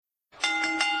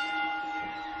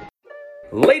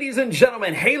Ladies and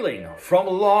gentlemen, hailing from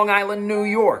Long Island, New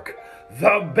York,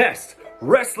 the best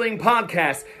wrestling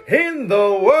podcast in the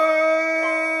world,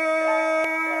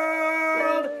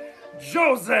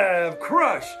 Joseph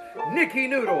Crush, Nikki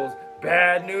Noodles,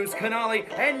 Bad News Canali,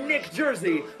 and Nick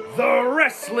Jersey, the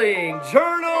Wrestling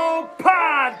Journal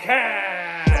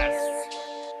Podcast.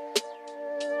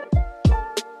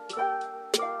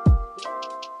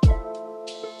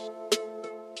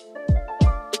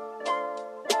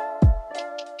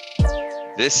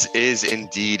 This is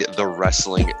indeed the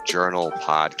Wrestling Journal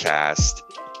Podcast,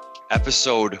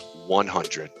 episode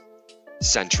 100,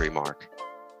 century mark.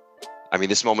 I mean,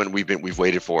 this moment we've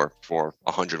waited for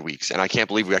 100 weeks, and I can't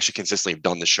believe we actually consistently have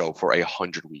done the show for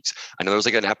 100 weeks. I know there was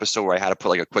like an episode where I had to put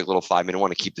like a quick little 5-minute one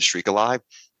to keep the streak alive,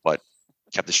 but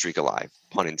kept the streak alive,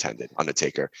 pun intended,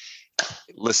 Undertaker.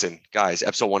 Listen, guys,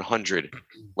 episode 100,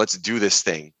 let's do this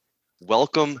thing.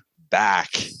 Welcome back.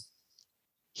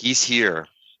 He's here.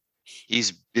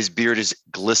 His beard is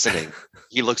glistening.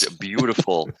 He looks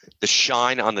beautiful. The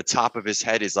shine on the top of his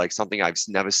head is like something I've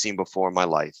never seen before in my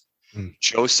life.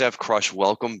 Joseph Crush,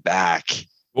 welcome back.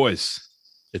 Boys,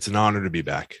 it's an honor to be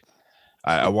back.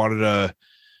 I wanted to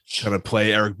kind of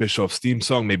play Eric Bischoff's theme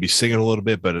song, maybe sing it a little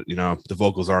bit, but you know, the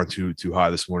vocals aren't too high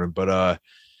this morning. But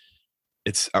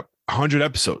it's 100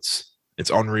 episodes. It's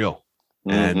unreal.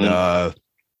 And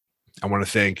I want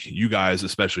to thank you guys,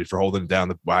 especially for holding it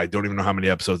down. I don't even know how many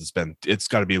episodes it's been. It's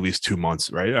got to be at least 2 months,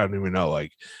 right? I don't even know.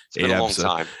 Like, it's been a long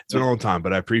time. It's been a long time,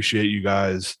 but I appreciate you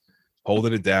guys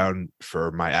holding it down for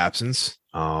my absence.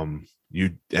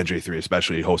 You, NJ3,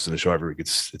 especially hosting the show every week.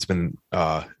 It's been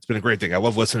a great thing. I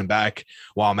love listening back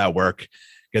while I'm at work.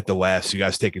 Get the laughs. You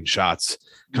guys taking shots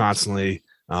constantly.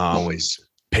 Always.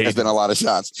 There's been a lot of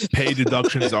shots. Pay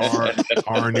deductions are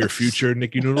in your future,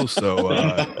 Nikki Noodles. So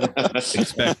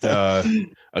expect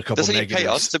a couple. Doesn't negatives. he pay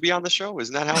us to be on the show?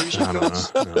 Isn't that how he should I don't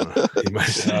know. He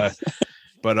might,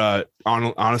 but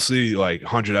honestly, like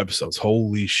 100 episodes.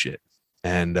 Holy shit!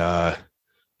 And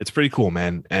it's pretty cool,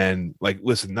 man. And like,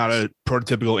 listen, not a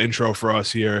prototypical intro for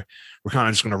us here. We're kind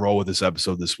of just gonna roll with this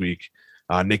episode this week.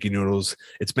 Nikki Noodles.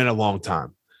 It's been a long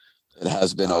time. It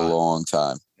has been a long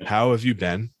time. How have you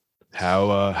been?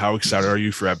 How excited are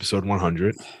you for episode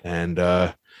 100? And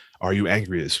are you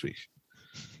angry this week?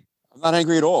 I'm not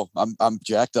angry at all. I'm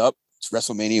jacked up. It's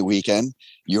WrestleMania weekend.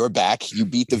 You're back. You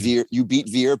beat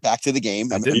Veer back to the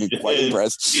game. I'm quite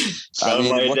impressed. I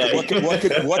mean,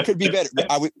 what could be better?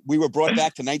 We were brought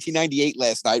back to 1998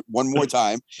 last night. One more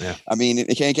time. Yeah. I mean,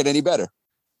 it can't get any better.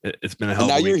 It's been a hell of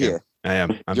a weekend. Now you're here. I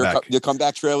am. I'm back. Your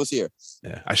comeback trail is here.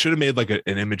 Yeah. I should have made like an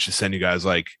image to send you guys,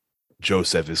 like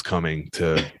Joseph is coming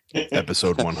to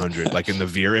episode 100, like in the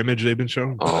Veer image they've been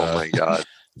showing. Oh my god!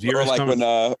 Veer or like coming.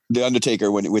 When the Undertaker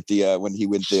when he went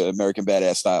the American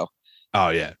Badass style. Oh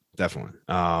yeah, definitely.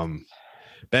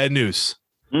 Bad news,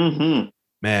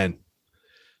 man.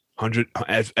 100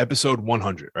 episode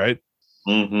 100, right?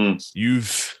 You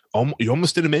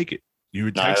almost didn't make it. You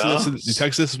texted us. You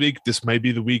texted this week. This might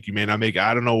be the week. You may not make it.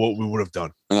 I don't know what we would have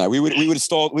done. We would have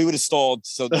stalled. We would have stalled.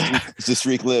 So the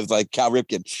streak lived, like Cal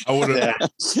Ripken. I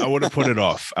would have put it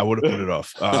off.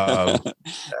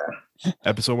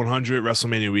 Episode 100,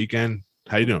 WrestleMania weekend.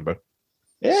 How you doing, bro?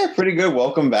 Yeah, pretty good.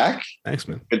 Welcome back. Thanks,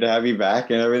 man. Good to have you back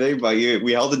and everything. But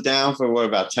we held it down for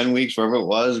about 10 weeks, wherever it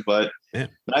was. But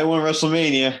night one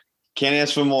WrestleMania. Can't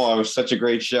ask for more. It was such a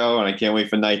great show, and I can't wait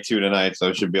for night 2 tonight. So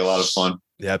it should be a lot of fun.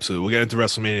 Yeah, absolutely. We'll get into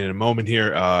WrestleMania in a moment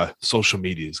here. Social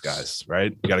medias, guys,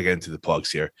 right? We got to get into the plugs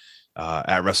here.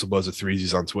 At WrestleBuzz at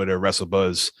 3Z's on Twitter,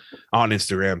 WrestleBuzz on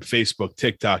Instagram, Facebook,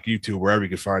 TikTok, YouTube, wherever you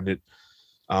can find it.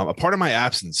 A part of my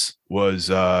absence was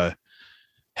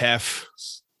half.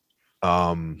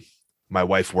 My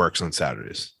wife works on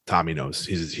Saturdays. Tommy knows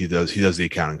he does the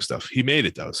accounting stuff. He made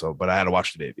it though, but I had to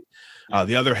watch the baby.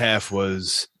 The other half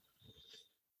was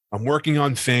I'm working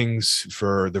on things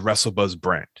for the WrestleBuzz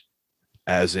brand,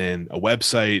 as in a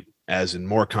website, as in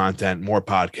more content, more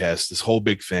podcasts, this whole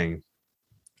big thing.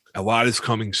 A lot is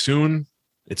coming soon.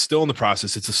 It's still in the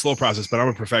process. It's a slow process, but I'm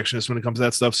a perfectionist when it comes to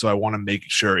that stuff. So I want to make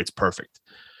sure it's perfect.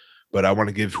 But I want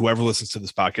to give whoever listens to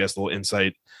this podcast a little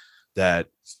insight that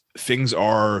things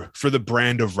are for the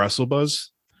brand of WrestleBuzz,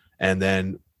 and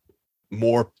then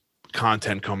more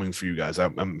content coming for you guys.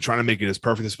 I'm trying to make it as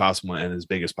perfect as possible and as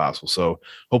big as possible. So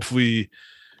hopefully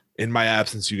in my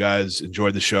absence, you guys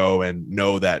enjoyed the show and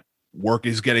know that work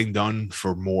is getting done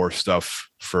for more stuff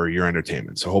for your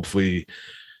entertainment. So hopefully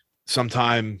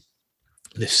sometime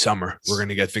this summer, we're going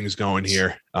to get things going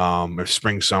here, or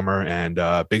spring, summer, and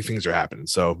big things are happening.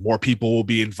 So more people will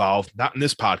be involved, not in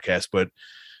this podcast, but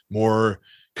more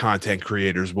content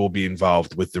creators will be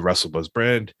involved with the WrestleBuzz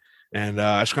brand. And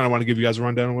I just kind of want to give you guys a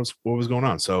rundown of what was going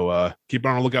on. So keep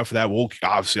on the lookout for that.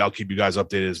 I'll keep you guys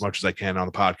updated as much as I can on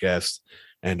the podcast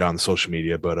and on the social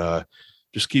media. But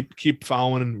just keep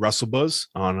following WrestleBuzz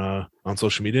on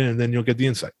social media, and then you'll get the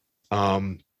insight.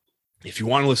 If you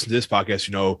want to listen to this podcast,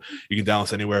 you can download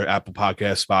us anywhere: Apple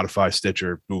Podcasts, Spotify,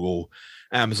 Stitcher, Google,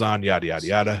 Amazon, yada yada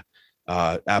yada.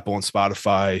 Apple and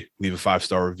Spotify, leave a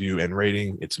 5-star review and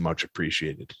rating. It's much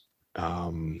appreciated.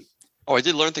 I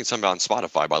did learn things about on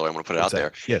Spotify, by the way. I'm going to put it out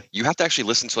there. Yeah. You have to actually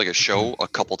listen to like a show a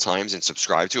couple times and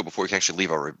subscribe to it before you can actually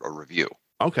leave a review.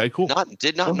 Okay, cool.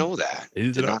 Did not know that.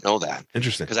 Did not know that.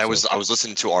 Interesting. Because I was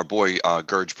listening to our boy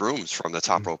Gurge Brooms from the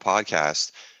Top Row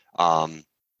podcast.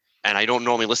 And I don't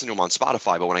normally listen to him on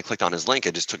Spotify, but when I clicked on his link,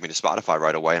 it just took me to Spotify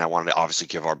right away. And I wanted to obviously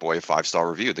give our boy a 5-star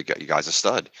review. You guys a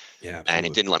stud. Yeah. Absolutely. And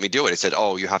it didn't let me do it. It said,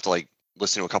 you have to like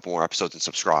listen to a couple more episodes and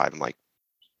subscribe. I'm like,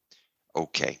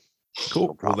 okay.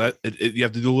 Cool. No, well, you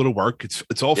have to do a little work. It's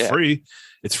all free.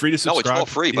 It's free to subscribe. No, it's all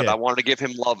free, but I wanted to give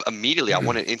him love immediately. I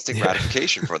wanted instant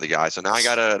gratification for the guy. So now I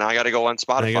gotta go on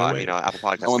Spotify, Apple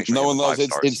Podcasts. No one loves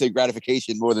instant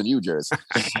gratification more than you, Jers.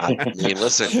 I mean,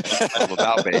 listen, I'm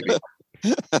about baby.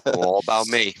 All about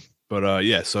me. But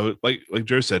so like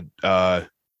Jer said,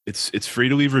 it's free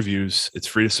to leave reviews. It's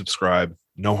free to subscribe.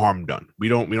 No harm done. We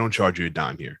don't charge you a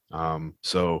dime here.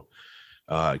 So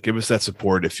give us that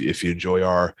support if you enjoy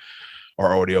our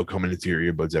audio coming into your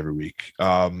earbuds every week.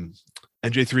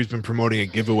 NJ3 has been promoting a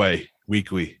giveaway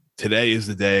weekly. Today is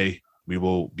the day. We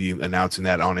will be announcing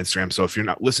that on Instagram. So if you're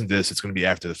not listening to this, it's going to be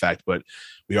after the fact, but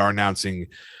we are announcing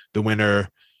the winner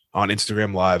on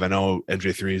Instagram Live. I know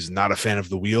NJ3 is not a fan of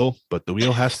the wheel, but the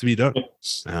wheel has to be done.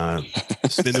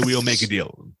 Spin the wheel, make a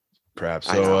deal, perhaps.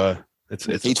 So it's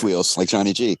hates wheels like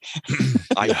Johnny G.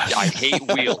 I hate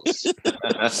wheels.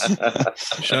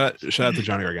 Shout out to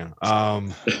Johnny again.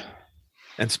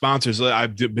 And sponsors,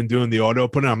 I've been doing the auto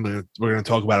opening. We're gonna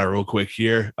talk about it real quick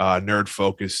here. Nerd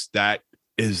Focus, that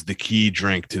is the key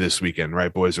drink to this weekend,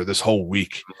 right, boys? Or this whole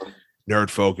week.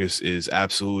 Nerd Focus is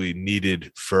absolutely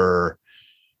needed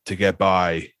to get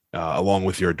by, along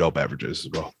with your adult beverages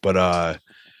as well. But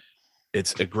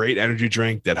it's a great energy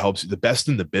drink that helps you, the best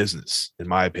in the business, in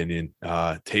my opinion.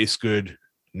 Tastes good,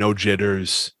 no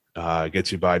jitters,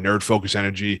 gets you by. Nerd Focus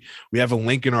Energy. We have a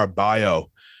link in our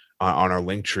bio on our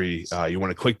link tree. You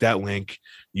want to click that link,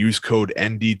 use code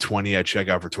ND20 at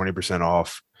checkout for 20%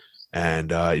 off, and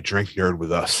you drink Nerd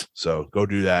with us. So go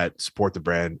do that, support the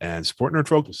brand, and support Nerd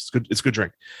Focus. It's good. It's a good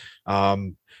drink.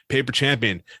 Paper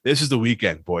Champion. This is the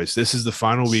weekend, boys. This is the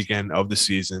final weekend of the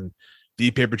season.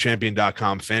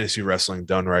 ThePaperChampion.com, fantasy wrestling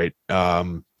done right.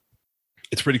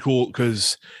 It's pretty cool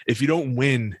because if you don't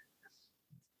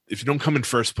come in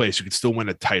first place, you could still win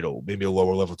a title, maybe a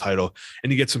lower level title,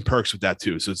 and you get some perks with that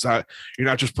too. So you're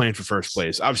not just playing for first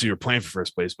place. Obviously, you're playing for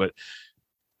first place, but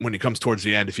when it comes towards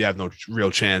the end, if you have no real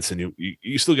chance, and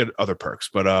you still get other perks.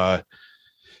 But I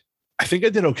think I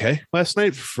did okay last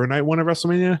night for night 1 of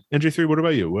WrestleMania. NJ3, what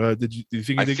about you? Do you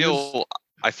think you did good?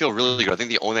 I feel really good. I think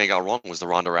the only thing I got wrong was the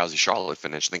Ronda Rousey Charlotte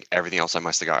finish. I think everything else I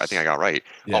got right.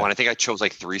 Yeah. And I think I chose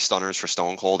like 3 stunners for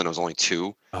Stone Cold, and it was only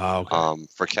 2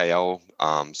 for KO.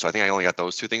 So I think I only got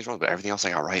those 2 things wrong, but everything else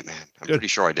I got right, man. I'm pretty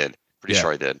sure I did.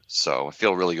 Sure I did. So I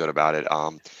feel really good about it.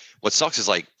 What sucks is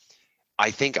like I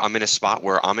think I'm in a spot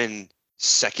where I'm in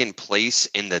second place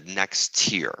in the next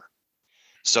tier.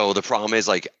 So the problem is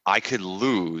like I could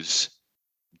lose,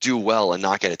 do well, and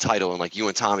not get a title, and like you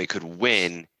and Tommy could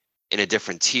win in a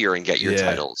different tier and get your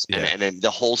titles. Yeah. And then the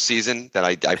whole season that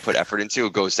I put effort into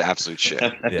goes to absolute shit.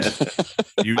 Yeah.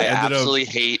 I absolutely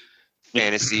hate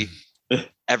fantasy,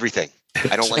 everything.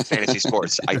 I don't like fantasy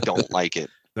sports. I don't like it.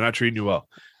 They're not treating you well.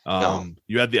 No.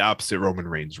 You had the opposite Roman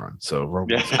Reigns run. So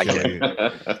Roman,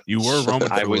 you were Roman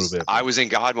for a little bit. I was in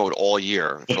God mode all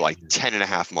year for like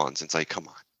 10.5 months. It's like, come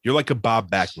on. You're like a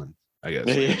Bob Backlund, I guess.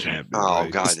 Like champion,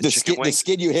 right? God, the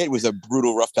skid you hit was a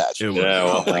brutal rough patch.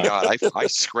 Oh my God, I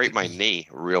scraped my knee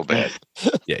real bad.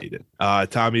 Yeah, you did.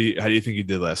 Tommy, how do you think you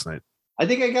did last night? I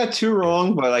think I got 2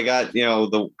 wrong, but I got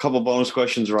the couple bonus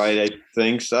questions right. I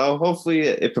think so. Hopefully,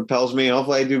 it propels me.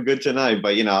 Hopefully, I do good tonight.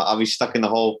 But I'll be stuck in the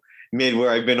whole mid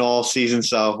where I've been all season.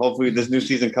 So hopefully, this new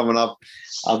season coming up,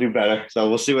 I'll do better. So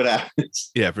we'll see what happens.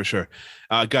 Yeah, for sure,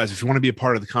 guys. If you want to be a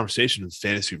part of the conversation of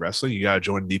fantasy wrestling, you got to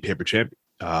join the Paper Champion.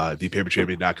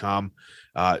 ThePaperChampion.com.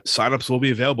 Signups will be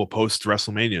available post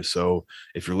WrestleMania. So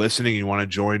if you're listening and you want to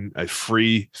join a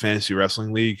free fantasy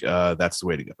wrestling league, that's the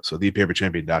way to go. So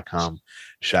ThePaperChampion.com.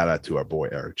 Shout out to our boy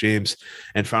Eric James.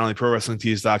 And finally,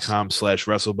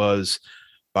 ProWrestlingTees.com/WrestleBuzz.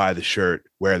 Buy the shirt,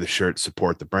 wear the shirt,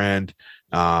 support the brand.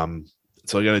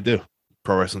 That's all you got to do.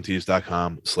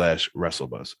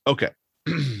 ProWrestlingTees.com/WrestleBuzz. Okay.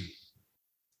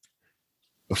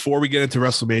 before we get into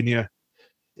WrestleMania,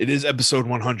 it is episode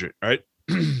 100, right?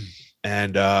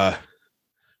 And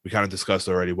we kind of discussed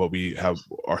already what we have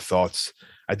our thoughts.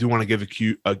 I do want to give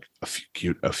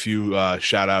a few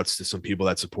shout outs to some people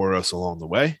that support us along the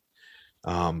way.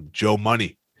 Joe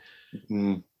Money,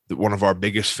 one of our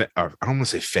biggest, I don't want to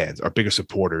say fans, our biggest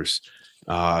supporters,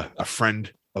 a friend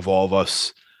of all of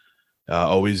us,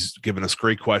 always giving us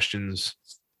great questions.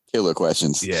 Killer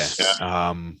questions.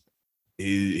 Yeah.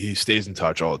 He stays in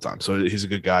touch all the time. So he's a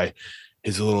good guy.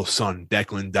 His little son,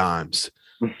 Declan Dimes.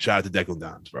 Shout out to Declan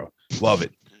Dimes, bro. Love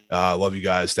it. Love you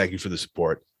guys. Thank you for the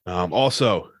support.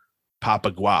 Also,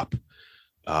 Papa Guap,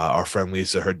 our friend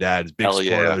Lisa, her dad is big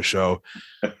supporter of the show.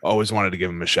 Always wanted to give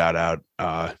him a shout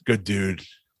out. Good dude.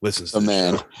 Listens to the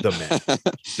man. Show. The man.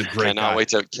 He's a great guy.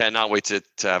 Cannot wait to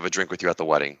have a drink with you at the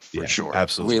wedding for sure.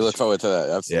 Absolutely. We look forward to that.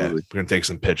 Absolutely. Yeah, we're gonna take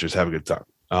some pictures. Have a good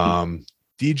time.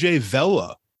 DJ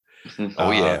Vella. You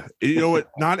know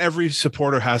what? Not every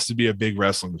supporter has to be a big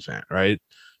wrestling fan, right?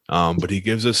 But he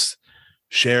gives us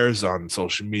shares on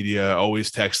social media, always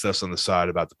texts us on the side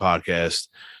about the podcast,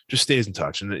 just stays in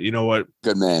touch. And you know what?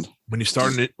 Good man. When you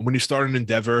start an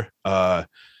endeavor of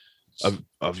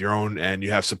your own and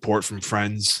you have support from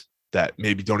friends that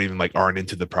maybe don't even aren't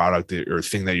into the product or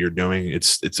thing that you're doing,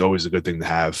 it's always a good thing to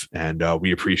have. And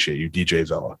we appreciate you, DJ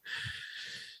Vella.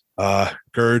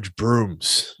 Gurge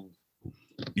Brooms.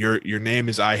 Your name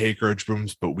is I Hate Gurge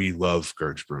Brooms, but we love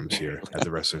Gurge Brooms here at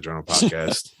the Wrestling Journal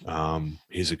podcast.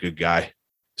 He's a good guy,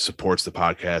 supports the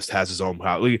podcast, has his own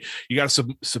house. You got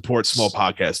to support small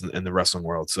podcasts in the wrestling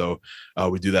world. So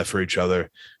we do that for each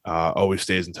other. Always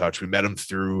stays in touch. We met him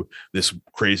through this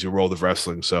crazy world of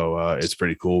wrestling. So it's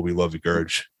pretty cool. We love you,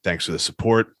 Gurge. Thanks for the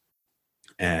support.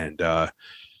 And the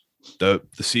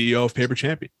CEO of Paper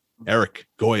Champion, Eric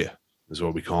Goya is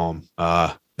what we call him.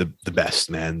 The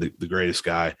best, man, the greatest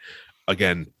guy.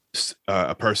 Again,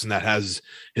 a person that has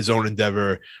his own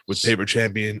endeavor with Paper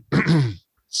Champion.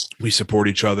 We support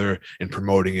each other in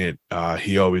promoting it.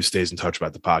 He always stays in touch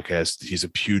about the podcast. He's a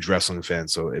huge wrestling fan,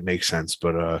 so it makes sense.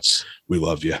 But we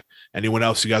love you. Anyone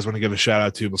else you guys want to give a shout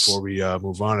out to before we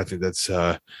move on? I think that's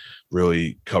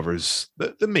really covers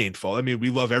the main fault. I mean,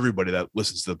 we love everybody that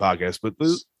listens to the podcast, but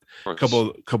a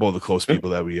couple of the close people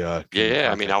that we I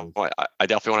mean, I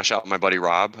definitely want to shout out my buddy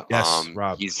Rob. Yes,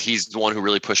 Rob. He's the one who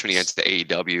really pushed me against the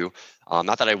AEW.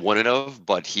 Not that I wouldn't have,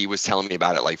 but he was telling me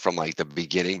about it from the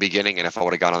beginning. And if I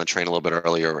would have got on the train a little bit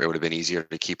earlier, it would have been easier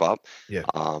to keep up. Yeah.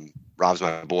 Rob's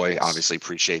my boy. Obviously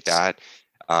appreciate that.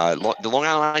 The Long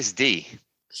Island Ice D.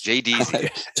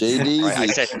 JDZ. JDZ. Right, I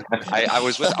said I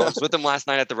was with him last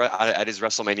night at his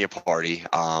WrestleMania party.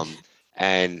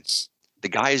 And the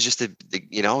guy is just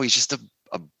he's just a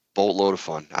boatload of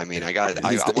fun. I mean, he's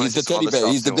the teddy bear.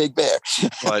 He's the big bear.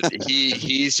 But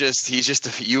he's just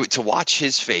to watch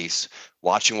his face,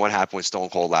 watching what happened with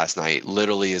Stone Cold last night,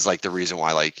 literally is the reason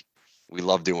why we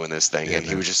love doing this thing. Yeah, and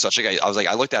he was just such a guy.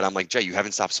 I looked at him, I'm like, Jay, you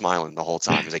haven't stopped smiling the whole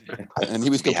time. He's like, and he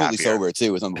was completely sober too.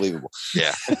 It was unbelievable.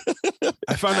 Yeah.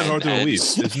 I find that hard to believe.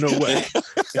 There's no way.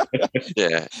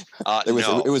 Yeah. It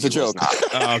was a joke.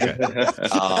 Oh, okay.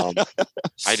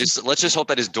 Let's just hope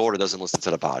that his daughter doesn't listen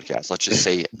to the podcast. Let's just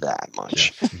say that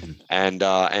much.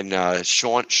 Yeah. And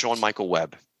Sean Michael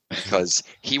Webb, because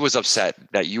he was upset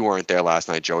that you weren't there last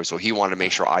night, Joey. So he wanted to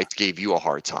make sure I gave you a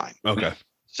hard time. Okay.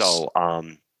 So,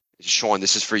 Sean,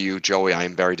 this is for you. Joey, I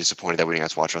am very disappointed that we didn't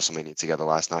get to watch WrestleMania together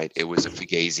last night. It was a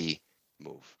fugazi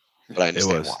move, but I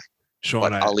understand why.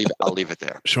 Sean, I'll leave it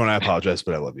there. Sean, I apologize,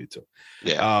 but I love you too.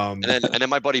 Yeah. And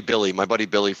then my buddy Billy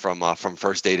from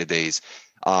First Data Days.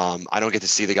 I don't get to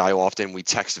see the guy often. We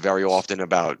text very often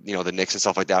about the Knicks and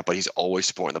stuff like that, but he's always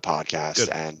supporting the podcast. Good.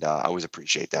 And I always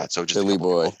appreciate that. So just Billy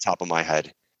boy, off the top of my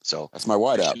head. So that's my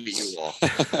wideout.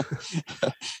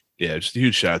 Yeah, just a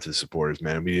huge shout out to the supporters,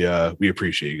 man. We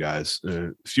appreciate you guys,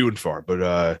 few and far,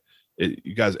 but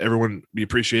you guys, everyone, we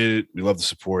appreciate it. We love the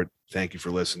support. Thank you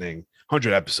for listening.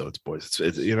 100 episodes, boys.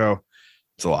 It's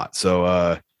a lot.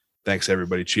 So thanks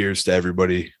everybody. Cheers to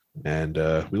everybody, and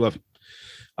we love you.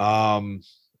 All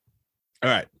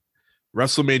right,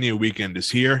 WrestleMania weekend is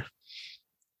here.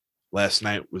 Last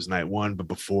night was night one, but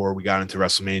before we got into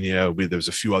WrestleMania, there's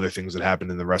a few other things that happened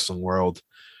in the wrestling world.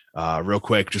 Real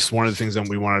quick, just one of the things that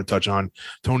we wanted to touch on.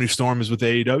 Toni Storm is with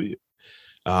AEW.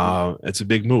 It's a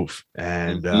big move,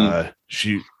 and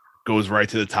she goes right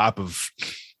to the top of,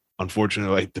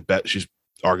 unfortunately, the best. She's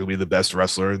arguably the best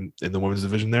wrestler in the women's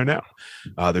division there now.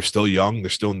 They're still young, they're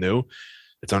still new.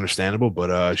 It's understandable,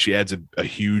 but she adds a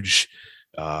huge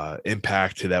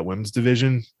impact to that women's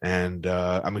division, and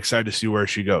I'm excited to see where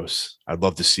she goes. I'd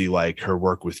love to see her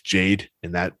work with Jade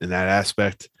in that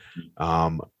aspect.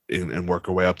 And work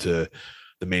her way up to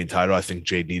the main title. I think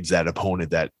Jade needs that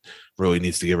opponent that really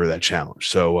needs to give her that challenge.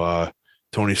 So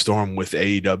Tony Storm with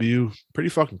AEW, pretty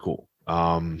fucking cool.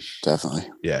 Definitely.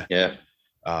 Yeah. Yeah.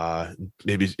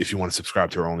 Maybe if you want to subscribe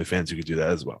to our OnlyFans, you could do that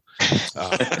as well.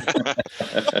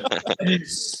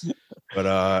 But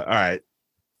all right.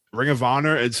 Ring of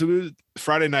Honor. And so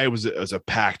Friday night was a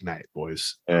packed night,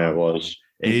 boys. Yeah, it was.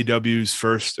 AEW's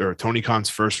first, or Tony Khan's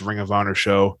first Ring of Honor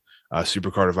show,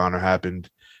 Supercard of Honor happened.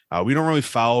 We don't really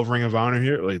follow Ring of Honor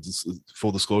here, like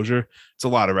full disclosure. It's a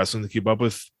lot of wrestling to keep up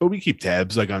with, but we keep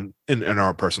tabs like in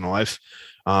our personal life.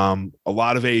 A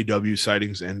lot of AEW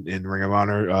sightings in Ring of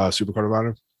Honor, Supercard of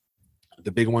Honor.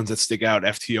 The big ones that stick out,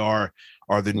 FTR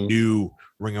are the new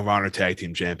Ring of Honor tag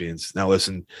team champions. Now,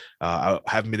 listen, I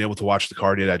haven't been able to watch the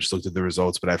card yet. I just looked at the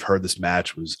results, but I've heard this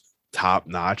match was top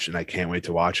notch, and I can't wait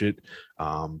to watch it.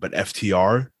 But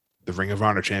FTR, the Ring of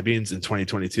Honor champions in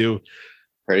 2022,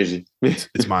 crazy.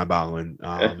 It's mind boggling.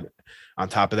 On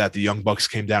top of that, the Young Bucks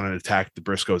came down and attacked the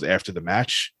Briscoes after the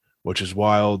match, which is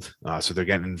wild. So they're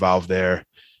getting involved there.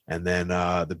 And then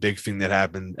the big thing that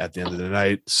happened at the end of the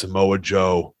night, Samoa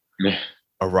Joe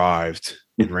arrived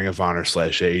in Ring of Honor /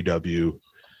 AEW.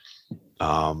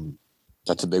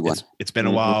 That's a big one. It's been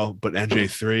a while, but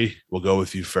NJ3, we'll go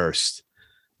with you first.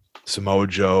 Samoa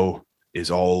Joe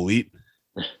is all elite.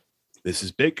 This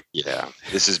is big. Yeah,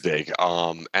 this is big.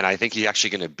 And I think he's actually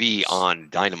going to be on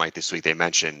Dynamite this week. They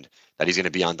mentioned that he's going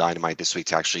to be on Dynamite this week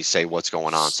to actually say what's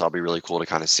going on. So it'll be really cool to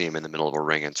kind of see him in the middle of a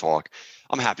ring and talk.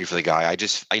 I'm happy for the guy.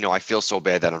 I feel so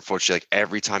bad that unfortunately, like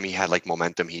every time he had like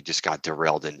momentum, he just got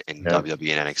derailed in WWE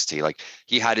and NXT. Like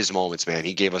he had his moments, man.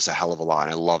 He gave us a hell of a lot.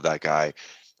 And I love that guy.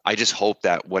 I just hope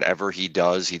that whatever he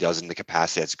does in the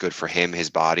capacity that's good for him, his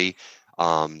body.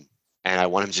 And I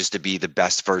want him just to be the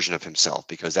best version of himself,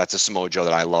 because that's a Samoa Joe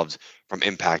that I loved from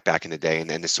Impact back in the day, and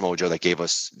the Samoa Joe that gave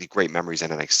us the great memories in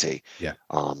NXT. Yeah.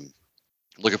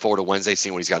 Looking forward to Wednesday,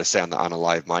 seeing what he's got to say on a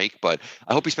live mic. But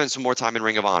I hope he spends some more time in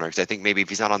Ring of Honor, because I think maybe if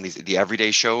he's not on the everyday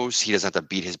shows, he doesn't have to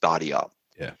beat his body up.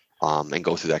 Yeah. And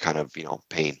go through that kind of you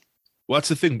pain. Well, that's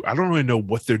the thing. I don't really know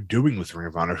what they're doing with Ring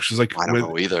of Honor. She's like, I don't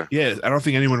know either. Yeah, I don't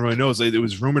think anyone really knows. Like, it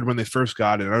was rumored when they first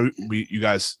got it. You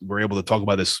guys were able to talk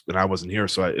about this when I wasn't here.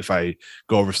 So if I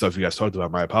go over stuff you guys talked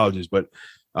about, my apologies. But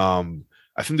I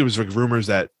think there was like rumors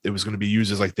that it was going to be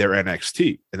used as like their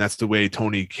NXT, and that's the way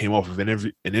Tony came off of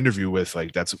an interview with.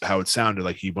 Like, that's how it sounded.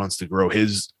 Like he wants to grow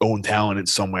his own talent in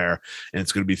somewhere, and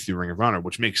it's going to be through Ring of Honor,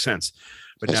 which makes sense.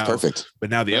 But that's perfect. But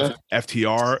now the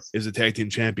FTR is the tag team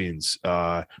champions.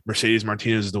 Mercedes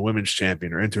Martinez is the women's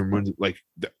champion, or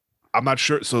I'm not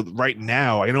sure. So right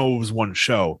now, I know it was one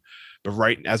show, but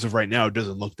as of right now, it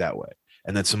doesn't look that way.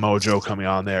 And then Samoa Joe coming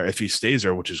on there, if he stays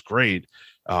there, which is great.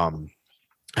 I'd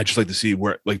just like to see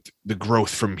where like the growth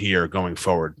from here going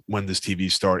forward. When does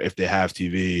TV start? If they have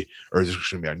TV, or is it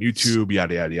going to be on YouTube?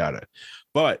 Yada yada yada.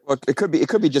 But it could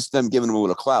be just them giving them a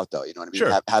little clout, though. You know what I mean?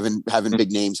 Sure. Having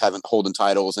big names, holding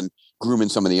titles, and grooming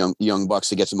some of the young bucks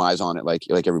to get some eyes on it, like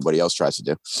everybody else tries to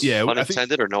do. Yeah, pun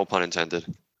intended or no pun intended?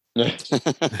 Maybe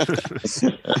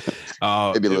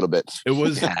a little bit.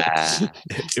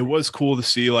 It was cool to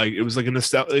see. Like, it was like a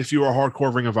nostalgia. If you were a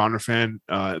hardcore Ring of Honor fan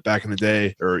back in the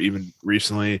day, or even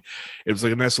recently, it was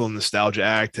like a nice little nostalgia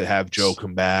act to have Joe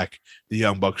come back, the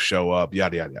Young Bucks show up,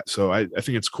 yada yada yada. So I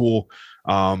think it's cool.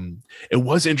 It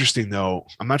was interesting though.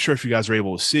 I'm not sure if you guys were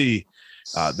able to see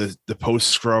the post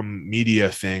scrum media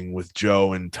thing with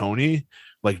Joe and Tony.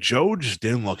 Like, Joe just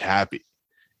didn't look happy.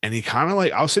 And he kind of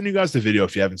like, I'll send you guys the video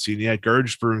if you haven't seen it yet.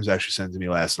 Gurge Brooms actually sent it to me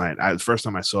last night. The first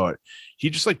time I saw it, he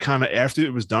just like kind of, after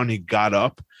it was done, he got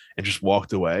up and just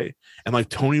walked away. And like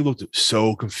Tony looked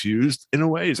so confused in a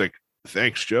way. He's like,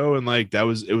 thanks, Joe. And like, it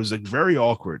was like very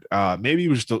awkward. Maybe it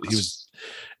was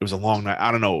a long night.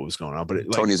 I don't know what was going on,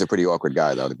 but Tony's a pretty awkward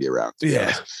guy though to be around.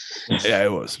 Yeah,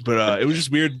 it was. But it was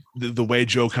just weird the way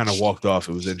Joe kind of walked off.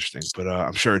 It was interesting, but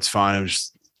I'm sure it's fine. It was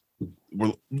just,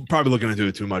 we're probably looking into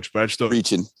it too much, but I just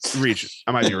reaching.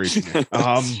 I might be reaching.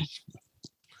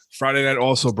 Friday night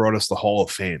also brought us the Hall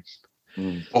of Fame,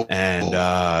 and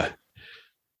I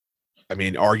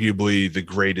mean, arguably the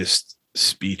greatest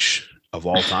speech of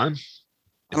all time.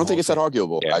 I don't think it's that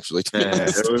arguable, actually.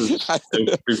 It was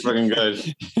pretty fucking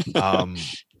good.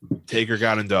 Taker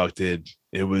got inducted.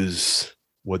 It was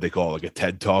what they call like a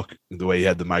TED Talk, the way he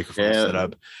had the microphone set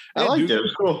up. I liked it. It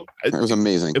was cool. It was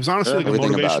amazing. It was honestly like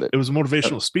everything about it was a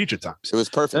motivational speech at times. It was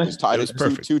perfect. It was tied. It was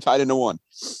perfect. Two tied into one.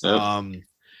 We'll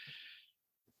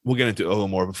get into it a little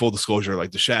more, but full disclosure,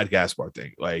 like the Shad Gaspard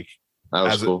thing, like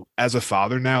as a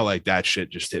father now, like that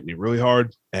shit just hit me really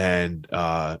hard. And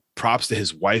props to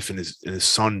his wife and his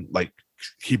son, like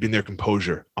keeping their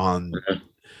composure on.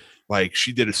 Like,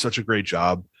 she did such a great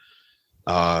job.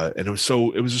 And it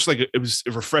was just like it was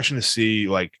refreshing to see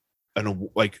like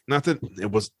not that it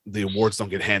was the awards don't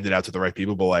get handed out to the right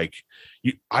people, but like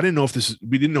we didn't know if this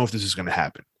is going to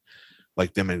happen,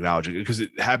 like them acknowledging it, because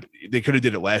it happened. They could have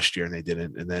did it last year and they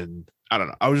didn't, and then I don't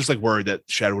know. I was just like worried that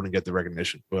Shad wouldn't get the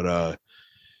recognition, but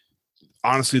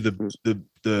honestly,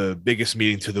 the biggest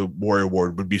meaning to the Warrior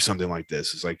Award would be something like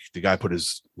this. It's like the guy put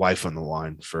his life on the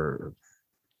line for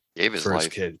his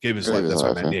kid. Gave his life. That's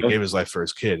what I meant. Yeah, gave his life for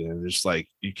his kid, and it's like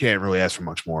you can't really ask for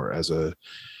much more as a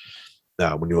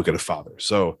when you look at a father.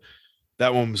 So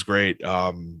that one was great.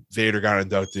 Vader got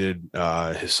inducted.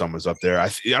 His son was up there. I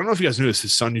don't know if you guys knew this.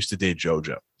 His son used to date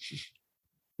JoJo.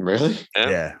 Really?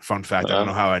 Yeah. Fun fact. I don't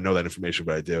know how I know that information,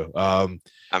 but I do.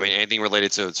 I mean, anything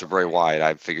related to Bray Wyatt,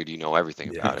 I figured you know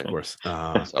everything about it. Of course.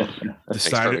 So the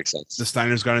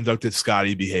Steiners got inducted.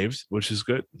 Scotty behaved, which is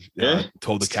good.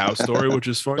 Told the cow story, which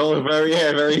is fun. Oh, very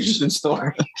interesting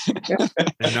story.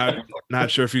 And not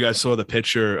sure if you guys saw the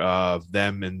picture of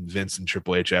them and Vince and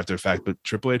Triple H after the fact, but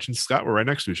Triple H and Scott were right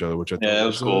next to each other, which I thought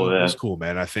was cool. It was cool,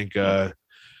 man. I think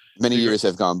many years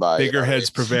have gone by. Bigger heads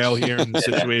prevail here in the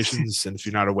situations, and if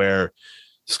you're not aware,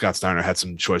 Scott Steiner had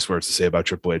some choice words to say about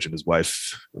Triple H and his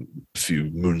wife a few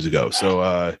moons ago.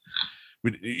 So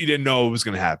you didn't know it was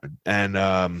going to happen. And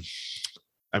I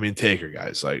mean, Taker,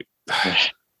 guys, like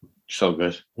so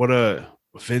good.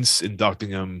 Vince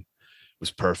inducting him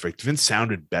was perfect. Vince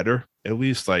sounded better, at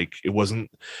least. Like it wasn't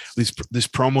these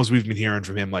promos we've been hearing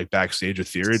from him, like backstage with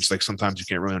Theory. It's like sometimes you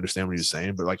can't really understand what he's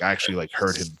saying, but like I actually like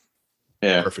heard him.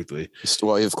 Yeah, perfectly.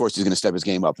 Well, of course, he's going to step his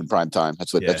game up in prime time.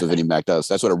 That's what Vinnie Mac does.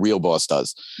 That's what a real boss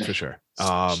does. For sure.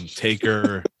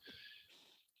 Taker,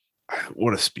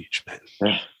 what a speech, man.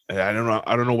 I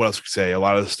don't know what else to say. A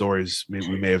lot of the stories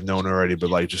we may have known already, but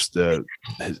like just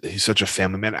he's such a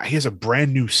family man. He has a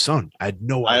brand new son. I had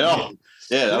no idea. I know.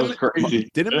 Yeah, that was crazy.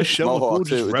 Didn't Michelle McCool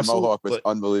just wrestle? The Mohawk was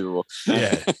unbelievable.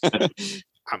 Yeah.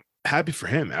 I'm happy for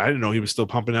him. I didn't know he was still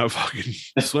pumping out fucking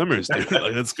swimmers, dude.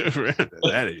 Like that's good for him at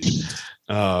that age.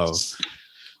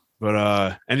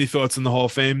 But any thoughts on the Hall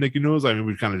of Fame, Nicky News? I mean,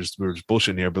 we were just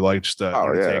bullshitting here, but like just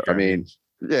Taker, I mean,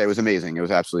 it was amazing. It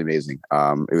was absolutely amazing.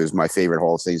 It was my favorite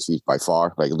Hall of Fame speech by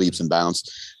far, like leaps and bounds.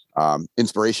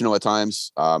 Inspirational at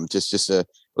times. Just to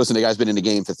listen, the guy's been in the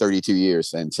game for 32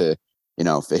 years, and to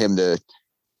for him to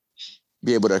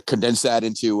be able to condense that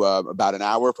into about an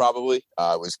hour probably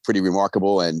was pretty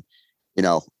remarkable. And,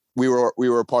 we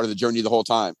were a part of the journey the whole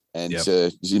time. And,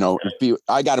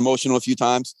 I got emotional a few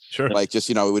times. Sure. Like just,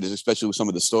 it was especially with some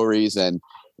of the stories, and,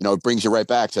 it brings you right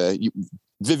back to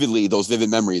those vivid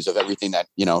memories of everything that,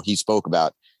 he spoke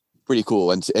about. Pretty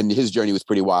cool. And his journey was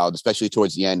pretty wild, especially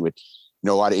towards the end with,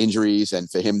 a lot of injuries, and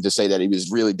for him to say that he was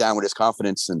really down with his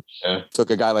confidence and took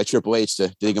a guy like Triple H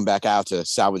to dig him back out to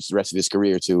salvage the rest of his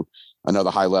career to another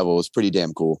high level is pretty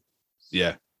damn cool.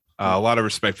 Yeah. A lot of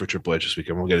respect for Triple H this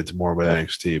weekend. We'll get into more about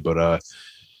NXT, but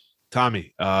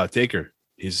Tommy, Taker,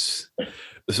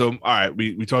 all right.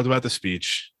 We talked about the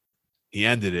speech. He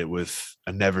ended it with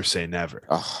a never say never.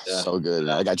 Oh, so good.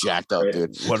 I got jacked up,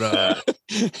 dude.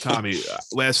 Tommy,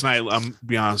 last night, I'm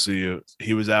be honest with you,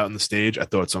 he was out on the stage. I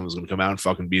thought someone was going to come out and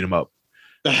fucking beat him up.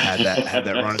 Had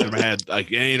that run through my head.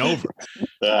 Like, it ain't over.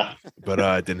 Yeah. But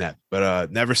it didn't happen. But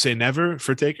never say never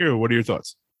for Taker. Or what are your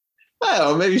thoughts? I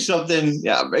don't know, maybe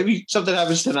something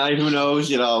happens tonight. Who knows?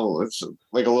 It's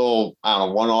like a little,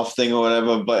 one-off thing or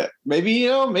whatever. But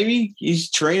maybe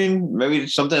he's training. Maybe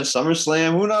it's something at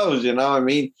SummerSlam. Who knows? I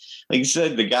mean, like you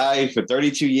said, the guy for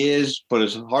 32 years put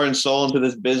his heart and soul into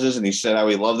this business, and he said how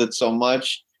he loved it so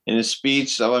much in his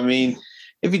speech. So, I mean,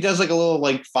 if he does like a little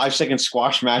 5-second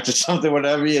squash match or something,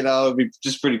 whatever, it'd be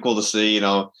just pretty cool to see,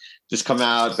 just come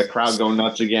out, the crowd go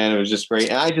nuts again. It was just great.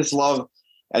 And I just love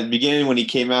at the beginning when he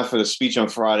came out for the speech on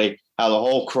Friday, how the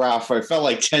whole crowd for it felt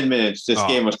like 10 minutes just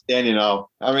gave him a stand,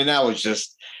 I mean, that was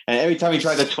just, and every time he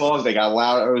tried to talk, they got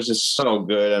louder. It was just so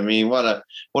good. I mean, what an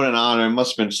honor. It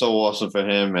must have been so awesome for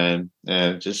him, and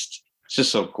it's just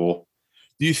so cool.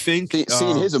 Do you think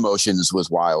seeing his emotions was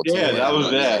wild? Yeah, that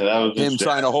was him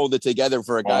trying to hold it together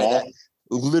for a guy that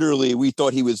literally we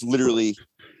thought he was literally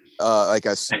like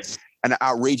an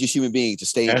outrageous human being to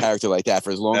stay in character like that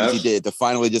for as long as he did, to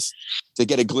finally just to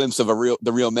get a glimpse of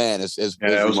the real man is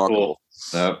remarkable.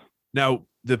 Cool. Now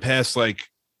the past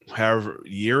however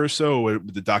year or so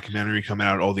with the documentary coming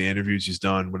out, all the interviews he's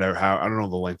done, whatever, I don't know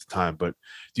the length of time, but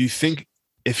do you think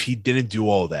if he didn't do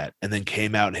all that and then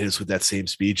came out and hit us with that same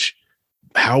speech,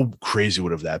 how crazy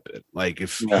would have that been? Like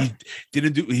if he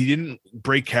didn't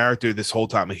break character this whole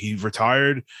time, like he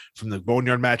retired from the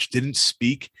Boneyard match, didn't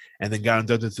speak, and then got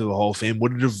inducted to the Hall of Fame,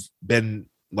 would it have been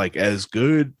like as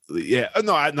good. Yeah,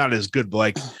 no, not as good, but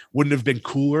like wouldn't have been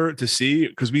cooler to see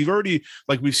because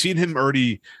we've seen him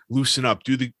already loosen up,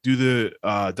 do the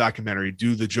documentary,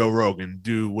 do the Joe Rogan,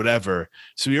 do whatever.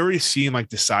 So we already seen like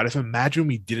the side of him. Imagine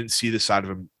we didn't see the side of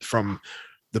him from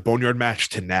the Boneyard match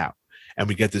to now. And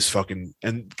we get this fucking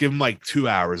and give him like 2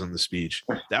 hours on the speech.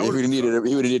 That he would have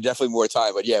needed definitely more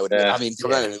time, but it would have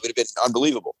been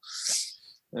unbelievable.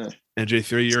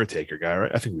 NJ3, you're a taker guy,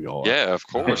 right? I think we all are. Yeah, of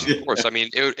course. I mean,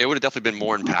 it would have definitely been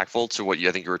more impactful to what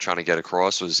I think you were trying to get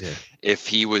across was if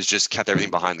he was just kept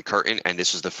everything behind the curtain and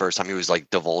this was the first time he was like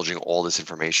divulging all this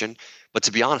information. But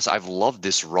to be honest, I've loved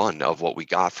this run of what we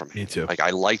got from him. Me too. Like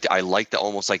I liked the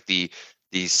almost like the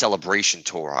celebration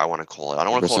tour, I want to call it. I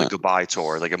don't want to call it a goodbye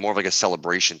tour, like more of like a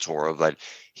celebration tour of like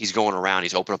he's going around,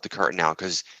 he's opened up the curtain now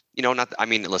because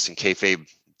listen, kayfabe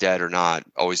dead or not,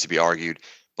 always to be argued,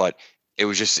 but it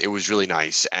was really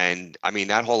nice. And I mean,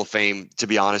 that Hall of Fame, to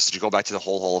be honest, to go back to the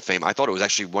whole Hall of Fame, I thought it was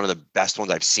actually one of the best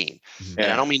ones I've seen. Yeah,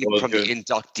 and I don't mean from the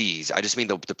inductees. I just mean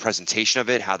the presentation of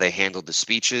it, how they handled the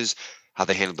speeches, how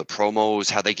they handled the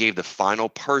promos, how they gave the final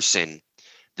person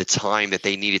the time that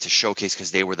they needed to showcase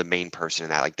because they were the main person in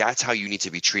that. Like, that's how you need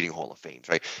to be treating Hall of Fames,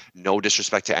 right? No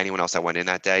disrespect to anyone else that went in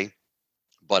that day.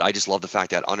 But I just love the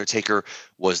fact that Undertaker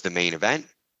was the main event.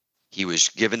 He was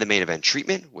given the main event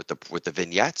treatment with the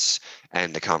vignettes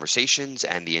and the conversations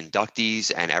and the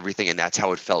inductees and everything, and that's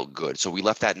how it felt good. So we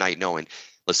left that night knowing,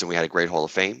 listen, we had a great Hall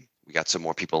of Fame. We got some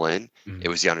more people in. It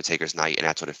was the Undertaker's night, and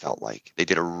that's what it felt like. They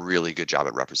did a really good job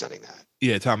at representing that.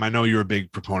 Yeah, Tom, I know you're a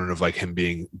big proponent of like him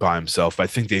being by himself. I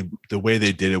think the way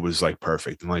they did it was like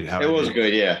perfect, and like how it was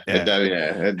good. Yeah.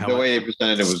 The way they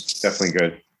presented it was definitely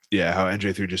good. Yeah, how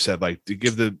NJ3 just said, like, to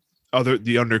give the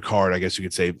undercard, I guess you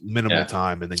could say, minimal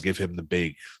time, and then give him the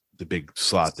big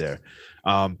slot there.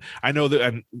 I know that,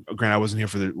 and granted, I wasn't here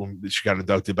for when she got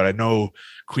inducted, but I know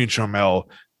Queen Charmel,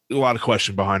 a lot of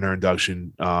question behind her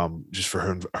induction, just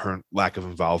for her lack of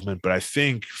involvement. But I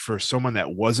think for someone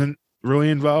that wasn't really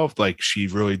involved, like, she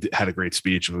really had a great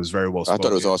speech and was very well spoken. I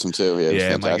thought it was awesome too.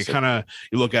 Yeah, and like it kind of,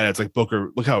 you look at it, it's like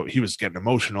Booker. Look how he was getting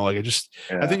emotional. Like,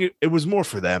 I think it was more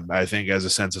for them. I think as a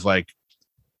sense of like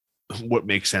what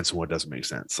makes sense and what doesn't make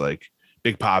sense. Like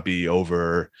Big Papi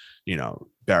over,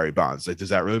 Barry Bonds. Like, does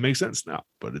that really make sense? No,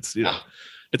 but it's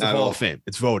it's a Hall of Fame.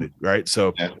 It's voted, right?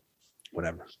 So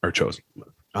whatever, or chosen.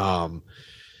 That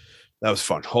was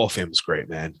fun. Hall of Fame was great,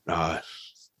 man.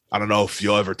 I don't know if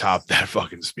you'll ever top that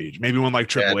fucking speech. Maybe when like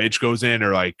Triple H goes in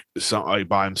or like something like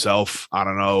by himself. I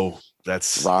don't know.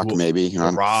 That's Rock, maybe.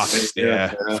 Rock.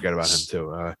 Yeah. Forget about him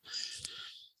too.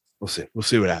 We'll see. We'll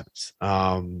see what happens.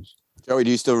 Joey,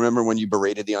 do you still remember when you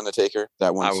berated the Undertaker?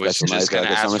 That one. I was just going to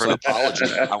ask for an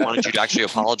apology. I wanted you to actually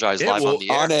apologize live on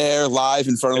the air. On air, live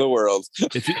in front of the world.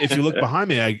 If you look behind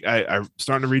me, I'm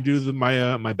starting to redo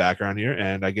my background here,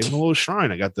 and I gave him a little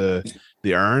shrine. I got the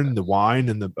urn, the wine,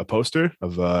 and a poster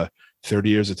of 30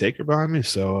 years of Taker behind me.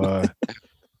 So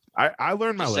I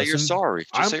learned my lesson. Say you're sorry.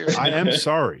 I am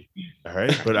sorry. All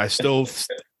right, but I still.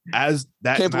 As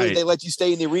that can't believe they let you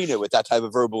stay in the arena with that type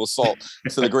of verbal assault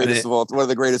to the greatest of all, one of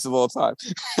the greatest of all time.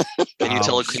 Can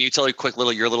you tell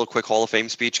your little quick Hall of Fame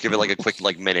speech? Give it like a quick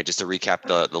minute just to recap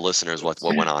the listeners what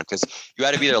went on, because you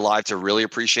had to be there live to really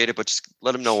appreciate it. But just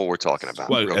let them know what we're talking about.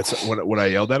 What I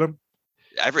yelled at him.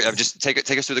 Just take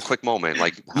us through the quick moment,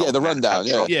 like the rundown.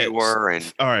 You were,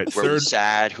 and all right, where was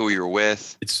sad, who you were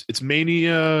with. It's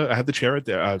Mania. I have the chair right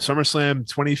there. SummerSlam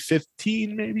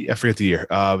 2015, maybe, I forget the year.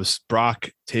 It was Brock,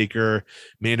 Taker,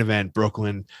 main event,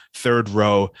 Brooklyn, third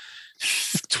row,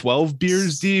 12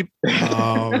 beers deep.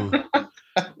 And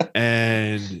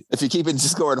if you keep it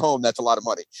score at home, that's a lot of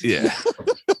money. Yeah.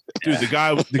 Dude,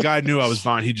 the guy knew I was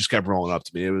fine. He just kept rolling up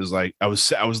to me. It was like I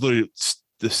was literally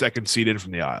the second seat in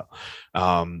from the aisle.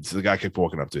 So the guy kept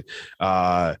walking up to me.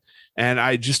 And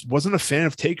I just wasn't a fan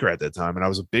of Taker at that time. And I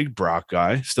was a big Brock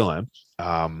guy, still am.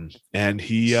 And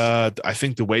he, I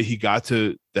think the way he got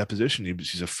to that position,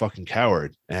 he's a fucking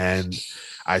coward. And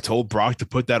I told Brock to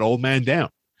put that old man down.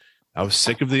 I was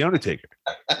sick of the Undertaker.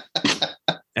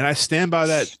 And I stand by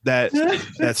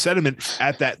that sentiment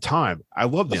at that time. I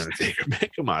love the Undertaker, man.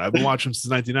 Come on. I've been watching him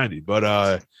since 1990,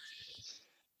 but,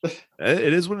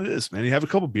 it is what it is, man. You have a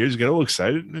couple beers, you get a little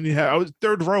excited, and I was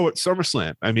third row at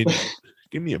SummerSlam. I mean,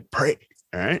 give me a break.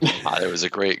 All right. It was a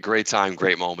great time,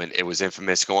 great moment. It was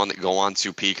infamous. Go on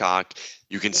to Peacock.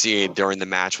 You can see it during the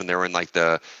match when they were in like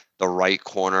the right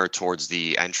corner towards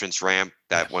the entrance ramp.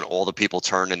 That when all the people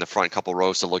turned in the front couple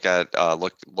rows to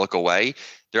look away,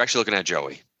 they're actually looking at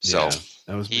Joey. So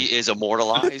he is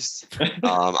immortalized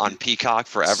on Peacock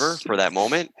forever for that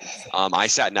moment. I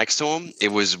sat next to him.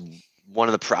 It was one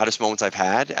of the proudest moments I've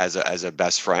had as a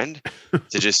best friend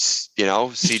to just,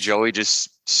 see Joey just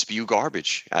spew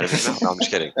garbage out of his mouth. No, I'm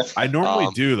just kidding. I normally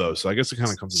do though, so I guess it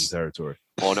kind of comes with the territory.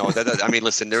 Well, no, I mean,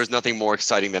 listen, there was nothing more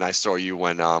exciting than I saw you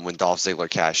when Dolph Ziggler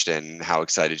cashed in. How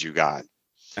excited you got!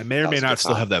 I may or may not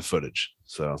still have that footage,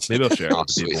 so maybe I'll share it with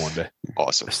the people one day.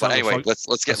 Awesome. But anyway,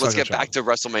 let's get back to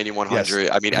WrestleMania 100.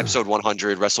 Yes. I mean, episode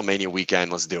 100, WrestleMania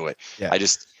weekend. Let's do it. Yeah.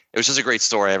 It was just a great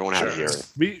story. Everyone had to hear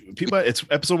it. People, it's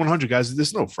episode 100, guys.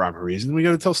 There's no rhyme or reason. We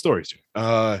got to tell stories.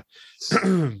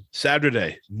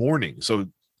 Saturday morning. So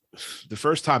the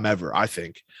first time ever, I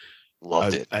think.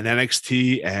 Loved it. An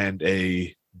NXT and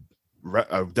a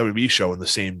WWE show in the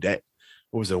same day.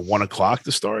 What was it, 1 o'clock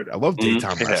to start? I love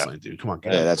daytime wrestling, dude. Come on,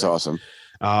 guys. Yeah, that's awesome.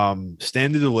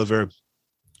 Stand to Deliver,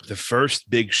 the first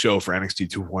big show for NXT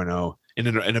 2.0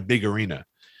 in a big arena.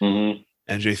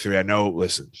 NJ3, I know,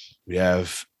 listen, we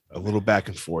have a little back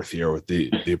and forth here with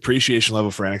the appreciation level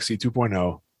for NXT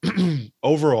 2.0.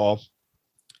 Overall,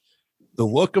 the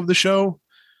look of the show,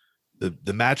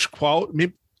 the match quality,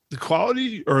 maybe the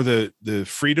quality or the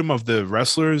freedom of the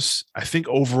wrestlers, I think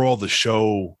overall the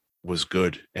show was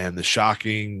good. And the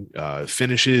shocking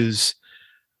finishes,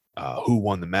 who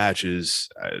won the matches,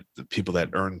 the people that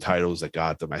earned titles that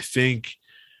got them. I think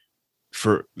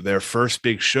for their first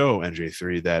big show,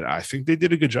 NJ3, that I think they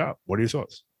did a good job. What are your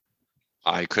thoughts?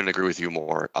 I couldn't agree with you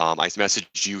more. I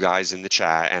messaged you guys in the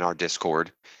chat and our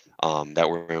Discord that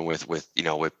we're in with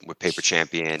Paper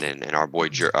Champion and our boy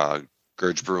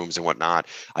Gurge Brooms and whatnot.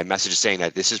 I messaged saying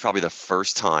that this is probably the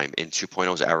first time in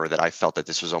 2.0's era that I felt that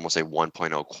this was almost a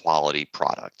 1.0 quality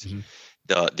product.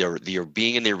 The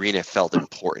being in the arena felt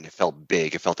important. It felt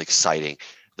big. It felt exciting.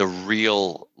 The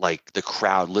real, the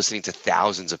crowd listening to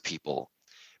thousands of people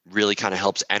really kind of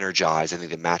helps energize, I think,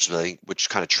 the match, which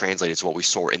kind of translated to what we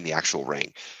saw in the actual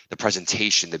ring. The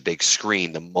presentation, the big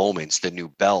screen, the moments, the new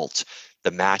belt,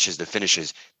 the matches, the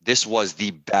finishes. This was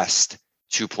the best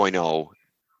 2.0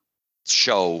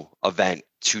 show event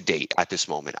to date at this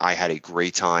moment. I had a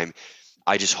great time.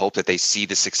 I just hope that they see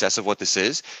the success of what this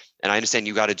is. And I understand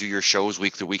you got to do your shows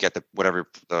week to week at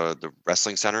the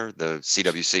wrestling center, the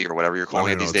CWC or whatever you're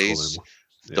calling it these days.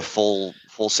 Yeah. The full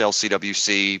sale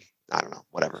CWC. I don't know,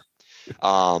 whatever.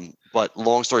 But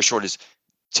long story short is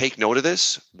take note of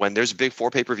this. When there's big 4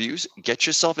 pay-per-views, get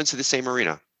yourself into the same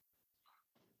arena.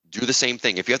 Do the same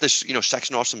thing. If you have to,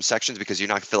 section off some sections because you're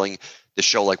not filling the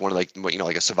show like like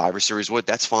a Survivor Series would,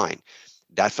 that's fine.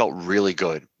 That felt really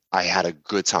good. I had a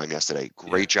good time yesterday.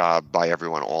 Great job by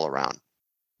everyone all around.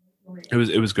 It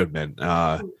was good, man.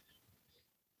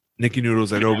 Nikki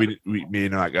Noodles, I know me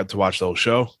and I got to watch the whole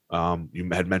show. You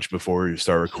had mentioned before you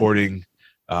started recording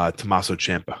Tommaso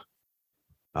Ciampa.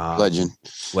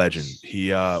 Legend.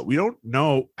 He we don't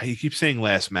know. He keeps saying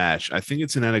last match. I think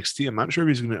it's in NXT. I'm not sure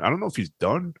if he's gonna. I don't know if he's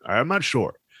done. I'm not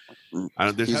sure.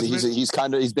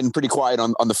 He's been pretty quiet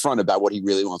on the front about what he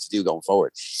really wants to do going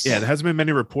forward. Yeah, there hasn't been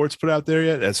many reports put out there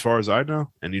yet, as far as I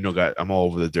know. And guys, I'm all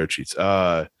over the dirt sheets.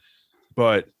 But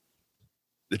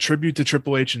the tribute to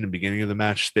Triple H in the beginning of the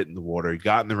match, spit in the water. He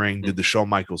got in the ring, did the Shawn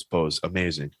Michaels pose,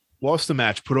 amazing. Lost the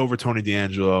match, put over Tony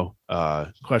D'Angelo,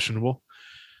 questionable.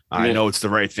 I know it's the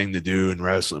right thing to do in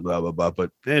wrestling, blah blah blah,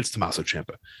 but it's Tommaso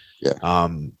Ciampa. Yeah.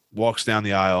 Walks down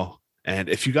the aisle, and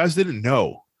if you guys didn't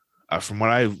know, from when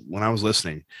I was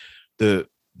listening, the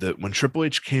when Triple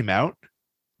H came out,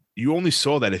 you only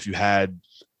saw that if you had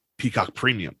Peacock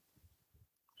Premium.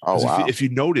 Oh wow! If you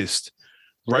noticed,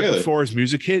 right before his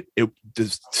music hit,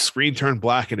 the screen turned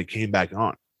black and it came back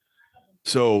on.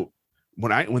 So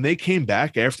when they came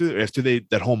back after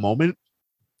that whole moment,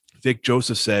 Vic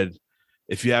Joseph said,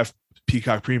 if you have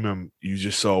Peacock Premium, you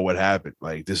just saw what happened.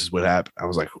 Like, this is what happened. I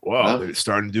was like, wow, they're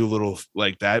starting to do a little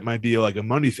like that. Might be like a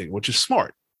money thing, which is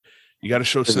smart. You got to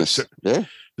show yeah.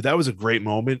 But that was a great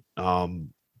moment.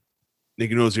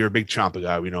 Nick knows you're a big Ciampa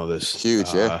guy. We know this.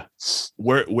 Huge, yeah.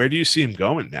 Where do you see him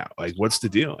going now? Like, what's the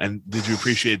deal? And did you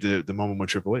appreciate the moment with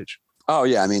Triple H? Oh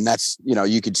yeah, I mean that's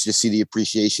you could just see the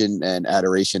appreciation and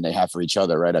adoration they have for each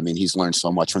other, right? I mean he's learned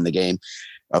so much from the game.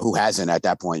 Who hasn't at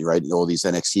that point, right? All these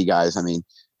NXT guys. I mean,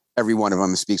 every one of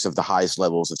them speaks of the highest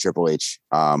levels of Triple H.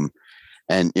 And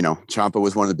Ciampa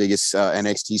was one of the biggest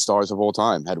NXT stars of all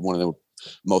time. Had one of the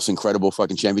most incredible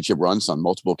fucking championship runs on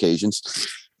multiple occasions.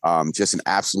 Just an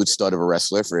absolute stud of a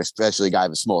wrestler, for especially a guy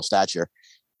of a small stature.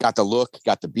 Got the look,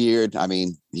 got the beard. I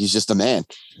mean, he's just a man.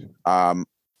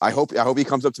 I hope he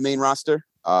comes up to main roster.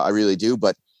 I really do,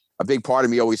 but a big part of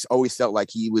me always felt like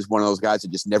he was one of those guys that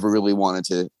just never really wanted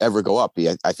to ever go up.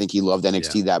 I think he loved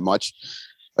NXT that much,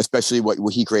 especially what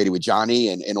he created with Johnny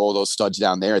and all those studs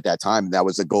down there at that time. That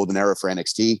was a golden era for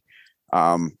NXT.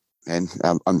 And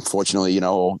unfortunately,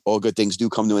 all good things do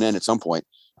come to an end at some point.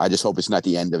 I just hope it's not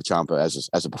the end of Ciampa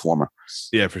as a performer.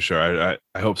 Yeah, for sure.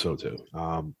 I hope so too.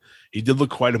 He did look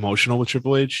quite emotional with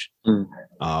Triple H.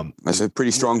 That's a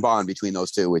pretty strong bond between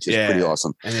those two, which is pretty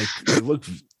awesome. And they look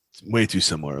way too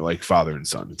similar, like father and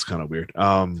son. It's kind of weird.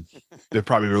 They're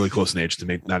probably really close in age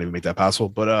to not even make that possible.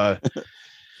 But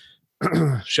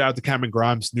shout out to Cameron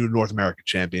Grimes, new North American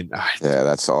champion. Yeah,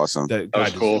 that's awesome. That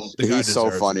was cool. He's so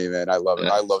funny, man. I love it.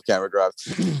 I love Cameron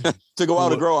Grimes. Took a while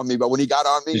to grow on me, but when he got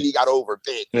on me, he got over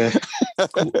big. Yeah.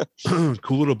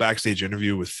 Cool little backstage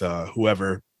interview with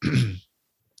whoever.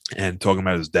 And talking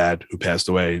about his dad who passed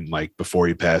away, and like before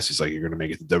he passed, he's like, "You're gonna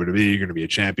make it to WWE. You're gonna be a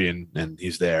champion," and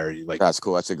he's there. That's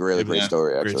cool. That's a really great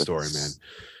story. Actually, great story,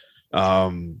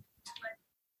 man.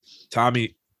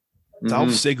 Tommy,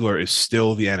 Dolph Ziggler is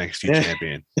still the NXT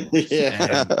champion.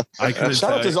 Yeah,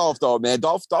 shout out to Dolph though, man.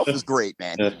 Dolph is great,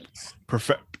 man.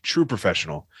 True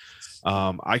professional.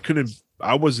 I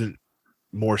wasn't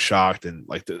more shocked, and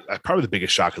like probably the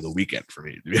biggest shock of the weekend for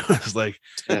me, to be honest. Like,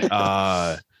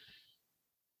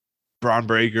 Braun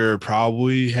Breaker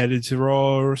probably headed to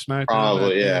Raw or SmackDown.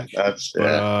 Probably, yeah.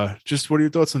 Just what are your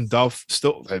thoughts on Dolph?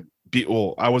 Still,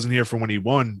 I wasn't here for when he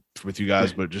won with you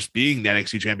guys, but just being the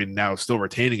NXT champion now, still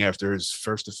retaining after his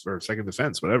first or second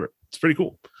defense, whatever. It's pretty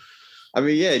cool. I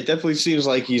mean, yeah, it definitely seems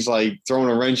like he's like throwing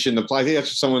a wrench in the play. I think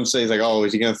that's what someone says, like, "Oh,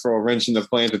 is he going to throw a wrench in the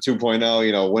plan to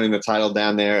 2.0?" Winning the title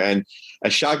down there, and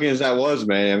as shocking as that was,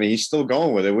 man, I mean, he's still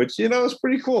going with it, which is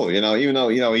pretty cool. Even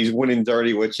though he's winning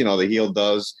dirty, which the heel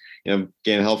does.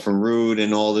 Getting help from Rude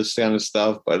and all this kind of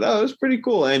stuff. But that was pretty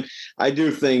cool. And I do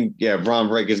think, Braun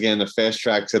Breaker is getting the fast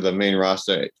track to the main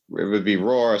roster. It would be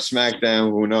Raw or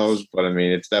SmackDown, who knows? But I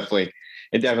mean, it definitely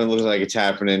looks like it's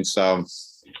happening. So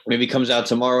maybe it comes out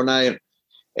tomorrow night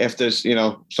after,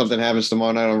 something happens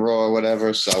tomorrow night on Raw or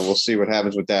whatever. So we'll see what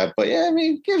happens with that. But yeah, I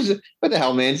mean, what the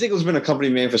hell, man? Ziggler's been a company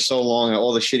man for so long, and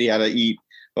all the shit he had to eat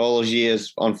all those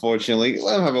years, unfortunately.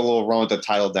 Let him have a little run with the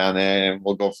title down there, and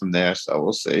we'll go from there. So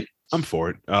we'll see. I'm for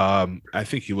it. I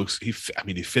think he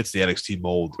fits the NXT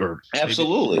mold, or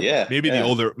absolutely, maybe the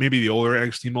older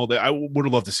NXT mold. I would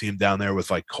have loved to see him down there with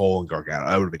like Cole and Gargano.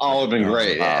 That would have been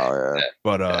great.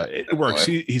 But it works.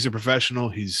 He's a professional.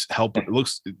 He's helping.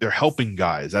 They're helping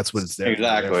guys. That's what it's there.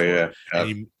 Exactly. Yeah.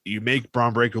 And you make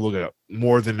Braun Breaker look at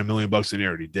more than $1 million than he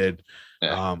already did.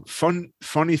 Yeah.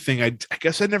 Funny thing. I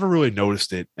guess I never really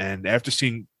noticed it, and after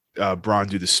seeing Braun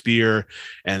do the spear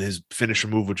and his finisher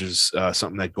move, which is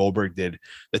something that Goldberg did,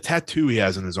 the tattoo he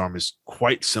has on his arm is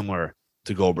quite similar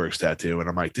to Goldberg's tattoo, and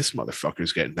I'm like, this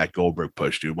motherfucker's getting that Goldberg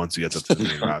push, dude. Once he gets up to the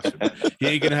main roster, he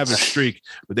ain't gonna have a streak,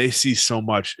 but they see so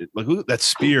much. Like, look at that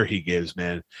spear he gives,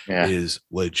 man. Is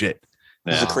legit.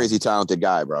 He's a crazy talented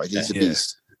guy, bro. He's a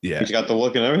beast. Yeah, he's got the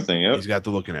look and everything. Yep. He's got the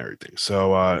look and everything.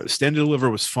 So Stand and Deliver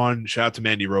was fun. Shout out to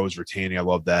Mandy Rose retaining. I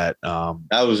love that.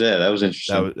 That was it. That was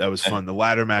interesting. That was fun. The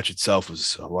ladder match itself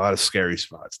was a lot of scary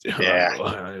spots, dude. Yeah.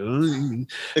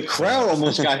 The crowd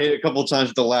almost got hit a couple of times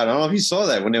with the ladder. I don't know if you saw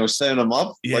that when they were setting them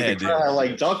up. Yeah, like the crowd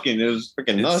like ducking. It was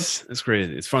freaking nuts. It's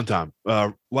crazy. It's fun time.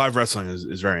 Live wrestling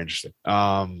is very interesting.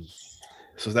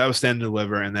 So that was Stand and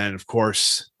Deliver, and then of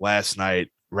course last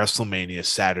night WrestleMania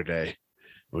Saturday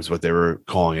was what they were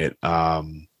calling it. Wow.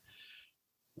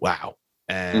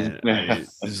 And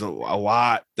there's a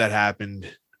lot that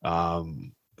happened. A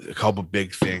couple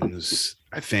big things.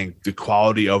 I think the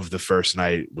quality of the first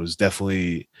night was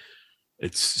definitely,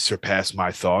 it's surpassed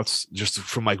my thoughts just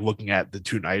from like looking at the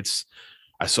two nights.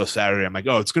 I saw Saturday. I'm like,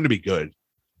 oh, it's going to be good.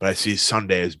 But I see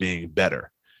Sunday as being better.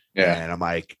 Yeah. And I'm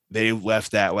like, they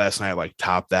left that last night, like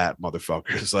top that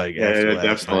motherfuckers. Like,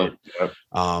 definitely.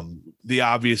 Night. The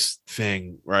obvious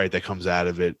thing, right, that comes out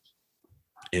of it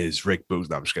is Rick Boogs.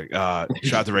 No, I'm just kidding.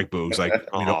 Shout out to Rick Boogs. Like,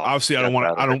 obviously I'm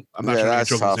not trying to get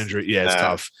choke injury. Yeah, it's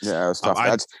tough. Yeah, it's tough.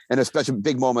 And a special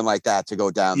big moment like that to go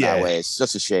down that way. It's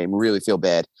just a shame. We really feel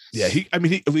bad. Yeah, at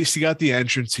least he got the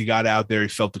entrance. He got out there. He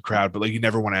felt the crowd, but like, you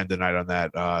never want to end the night on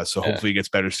that. So hopefully he gets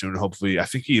better soon. Hopefully, I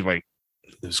think he like,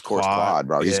 his quad,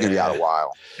 bro. He's gonna be out a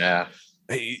while. Yeah,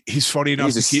 he's funny enough.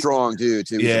 He's a strong dude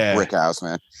too. He's a brick house,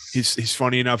 man. He's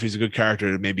funny enough. He's a good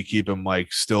character to maybe keep him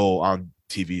like still on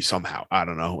TV somehow. I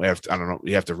don't know. I don't know.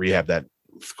 You have to rehab that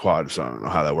quad, so I don't know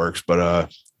how that works.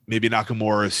 But maybe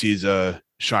Nakamura sees a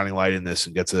shining light in this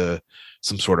and gets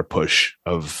some sort of push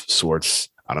of sorts.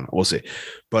 I don't know. We'll see.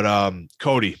 But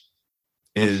Cody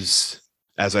is,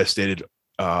 as I stated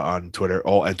on Twitter,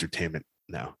 all entertainment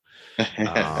now.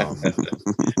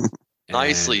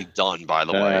 Nicely done, by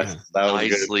the way.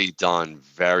 Nicely done.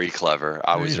 Very clever.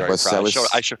 I was very proud.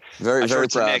 I showed very it to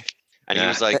proud. Nick, and he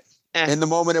was like, In the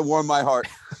moment, it warmed my heart,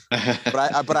 but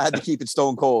I had to keep it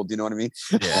stone cold. You know what I mean?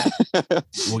 Yeah,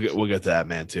 we'll get to that,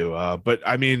 man, too. But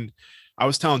I mean, I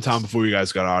was telling Tom before you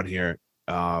guys got on here,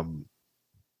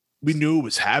 we knew it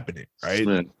was happening, right?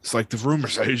 Yeah. It's like the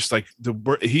rumors. I just like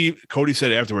Cody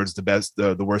said afterwards,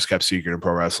 the worst kept secret in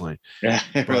pro wrestling. Yeah,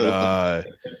 but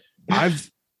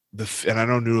and I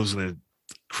know Noodle's gonna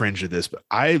cringe at this, but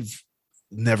I've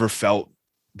never felt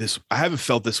this. I haven't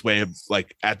felt this way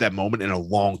like at that moment in a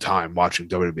long time watching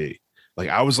WWE. Like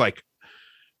I was like,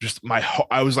 I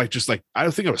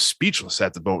don't think I was speechless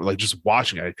at the moment. Like just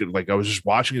watching it, I was just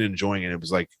watching it, enjoying it. It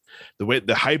was like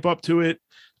the hype up to it.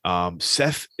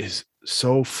 Seth is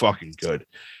so fucking good.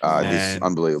 He's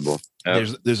unbelievable.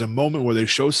 There's a moment where they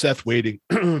show Seth waiting.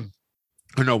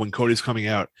 Or no, when Cody's coming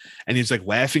out and he's like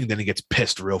laughing, then he gets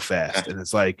pissed real fast. And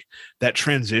it's like that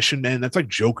transition, man, that's like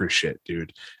Joker shit,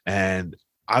 dude. And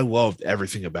I loved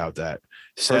everything about that.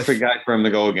 Perfect guy for him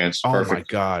to go against. Oh my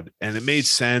God. And it made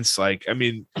sense. Like, I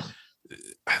mean,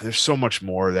 there's so much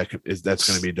more that's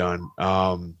going to be done.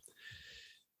 I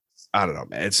don't know,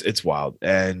 man. It's wild.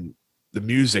 And the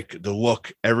music, the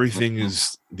look, everything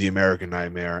is the American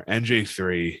Nightmare.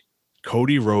 NJ3,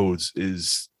 Cody Rhodes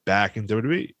is back in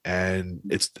WWE, and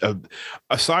it's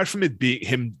aside from it being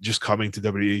him just coming to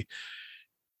WWE,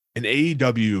 an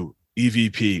AEW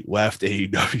EVP left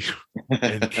AEW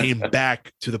and came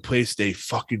back to the place they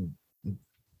fucking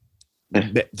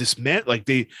dismantled. Like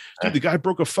the guy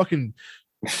broke a fucking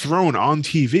throne on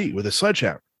TV with a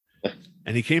sledgehammer,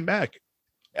 and he came back.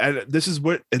 And this is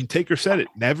what, and Taker said it,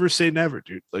 never say never,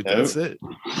 dude. Like that's it.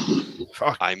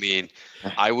 Fuck. I mean,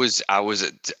 I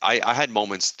had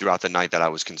moments throughout the night that I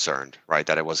was concerned, right?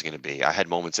 That it wasn't going to be. I had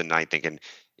moments at night thinking,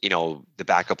 the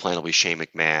backup plan will be Shane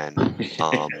McMahon,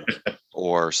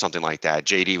 or something like that.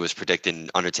 JD was predicting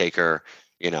Undertaker,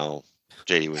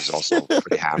 JD was also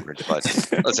pretty hammered, but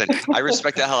listen, I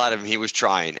respect the hell out of him. He was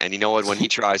trying, and you know what? When he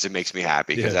tries, it makes me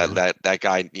happy because that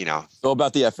guy, it's all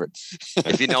about the effort.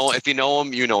 if you know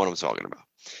him, you know what I'm talking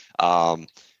about.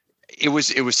 It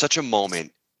was such a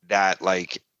moment that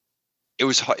like it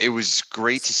was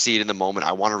great to see it in the moment.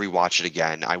 I want to rewatch it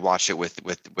again. I watched it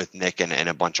with Nick and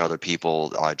a bunch of other people,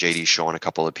 JD, Sean, a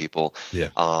couple of people. Yeah.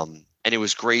 And it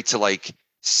was great to like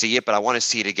see it, but I want to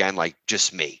see it again, like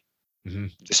just me. Mm-hmm.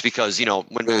 Just because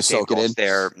when Matt's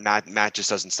there, Matt just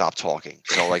doesn't stop talking.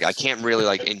 So like I can't really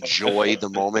like enjoy the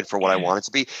moment for what I want it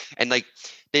to be, and like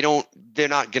they're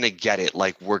not gonna get it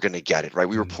like we're gonna get it, right?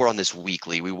 We report on this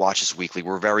weekly, we watch this weekly,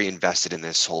 we're very invested in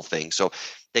this whole thing. So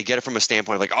they get it from a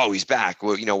standpoint of like, oh, he's back.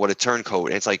 Well, what a turncoat.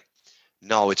 And it's like,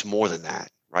 no, it's more than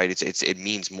that, right? It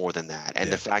means more than that.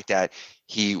 And the fact that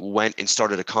he went and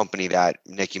started a company that,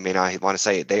 Nick, you may not want to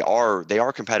say it, they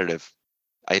are competitive.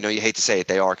 I know you hate to say it.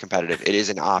 They are competitive. It is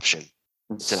an option.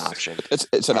 It's an option.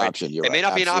 It's an option. It may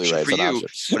not be an option for you,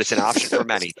 but it's an option for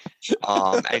many.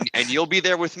 And you'll be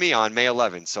there with me on May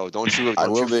 11th. So don't you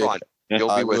front.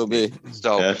 You'll be with me.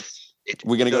 So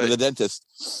we're gonna go to the dentist.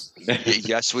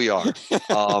 Yes, we are.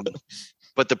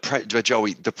 But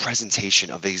Joey, the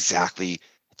presentation of exactly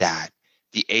that,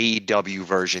 the AEW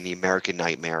version, the American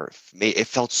Nightmare, it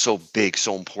felt so big,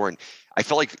 so important. I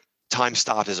felt like time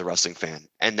stopped as a wrestling fan,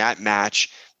 and that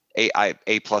match, A+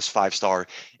 5-star.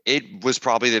 It was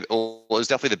definitely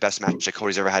the best match that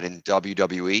Cody's ever had in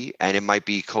WWE, and it might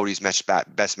be Cody's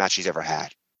best match he's ever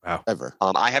had. Wow. Ever.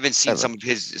 I haven't seen some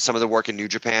of the work in New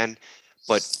Japan,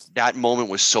 but that moment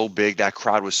was so big, that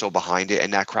crowd was so behind it,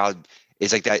 and that crowd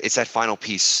is like that. It's that final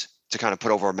piece to kind of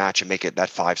put over a match and make it that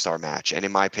 5-star match. And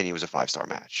in my opinion, it was a 5-star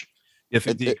match.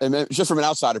 And just from an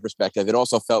outsider perspective, it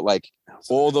also felt like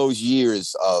all those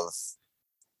years of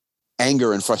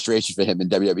anger and frustration for him in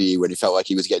WWE, when he felt like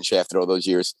he was getting shafted all those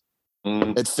years.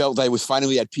 It felt like he was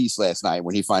finally at peace last night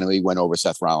when he finally went over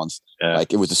Seth Rollins. Yeah.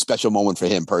 Like it was a special moment for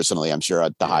him personally, I'm sure,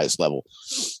 at the highest level.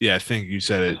 Yeah, I think you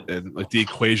said it. And like the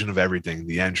equation of everything,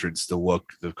 the entrance, the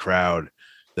look, the crowd,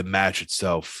 the match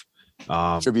itself.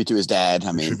 Tribute to his dad.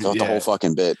 I mean, the whole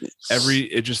fucking bit.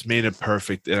 It just made it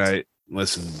perfect. And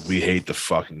listen, we hate the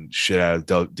fucking shit out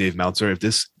of Dave Meltzer. If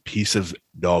this piece of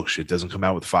dog shit doesn't come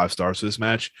out with 5 stars for this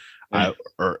match, any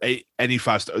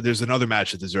 5-star, there's another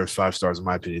match that deserves 5 stars in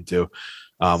my opinion too.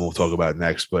 We'll talk about it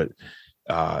next, but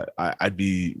I'd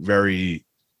be very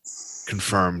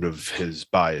confirmed of his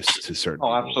bias to certain.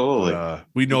 Oh, absolutely. But,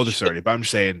 we know this already, but I'm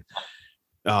just saying,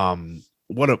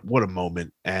 what a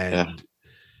moment. And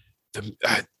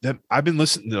I've been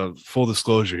listening. Full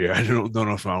disclosure here, I don't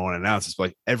know if I want to announce this, but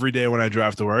like every day when I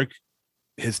drive to work,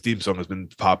 his theme song has been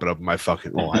popping up in my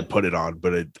fucking. Well, I put it on,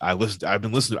 but I've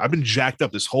been listening. I've been jacked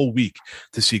up this whole week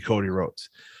to see Cody Rhodes,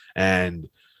 and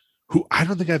who I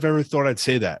don't think I've ever thought I'd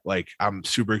say that. Like, I'm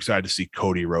super excited to see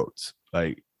Cody Rhodes.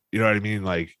 Like, you know what I mean?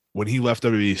 Like, when he left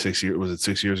WWE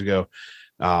 6 years ago?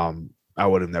 I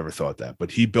would have never thought that,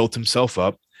 but he built himself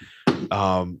up.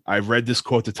 I read this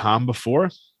quote to Tom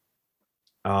before.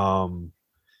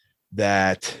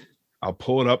 That I'll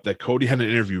pull it up. That Cody had an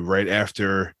interview right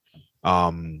after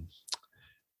the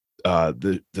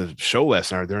show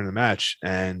last night during the match,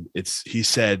 and he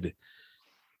said,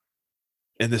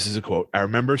 and this is a quote, "I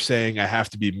remember saying I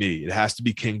have to be me. It has to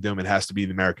be Kingdom. It has to be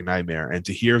the American Nightmare." And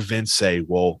to hear Vince say,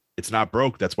 "Well, it's not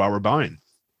broke. That's why we're buying,"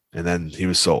 and then he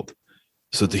was sold.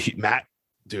 So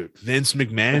Vince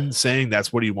McMahon saying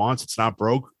that's what he wants. It's not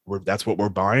broke. That's what we're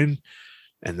buying,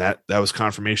 and that was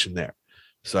confirmation there.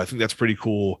 So I think that's pretty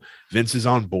cool. Vince is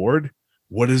on board.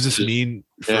 What does this mean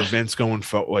for Vince going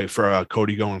forward? For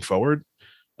Cody going forward?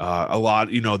 A lot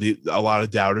of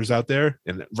doubters out there,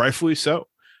 and rightfully so,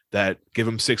 that give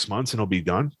him 6 months and he'll be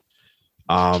done.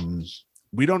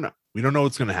 We don't know. We don't know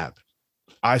what's going to happen.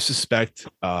 I suspect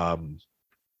a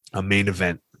main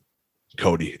event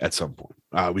Cody at some point.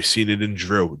 We've seen it in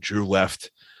Drew. Drew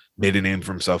left, made a name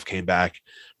for himself, came back,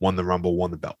 won the Rumble,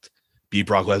 won the belt, beat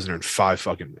Brock Lesnar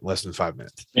in less than 5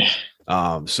 minutes.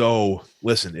 So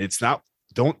listen, it's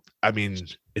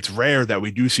rare that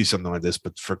we do see something like this,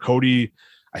 but for Cody,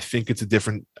 I think it's a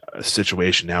different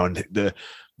situation now. And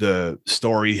the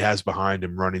story he has behind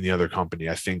him running the other company,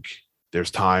 I think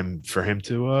there's time for him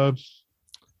to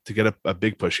get a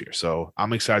big push here. So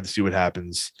I'm excited to see what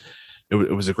happens. It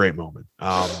was a great moment.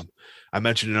 I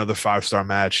mentioned another 5-star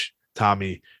match,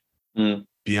 Tommy.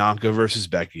 Bianca versus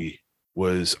Becky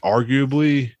was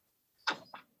arguably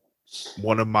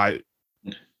one of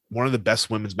the best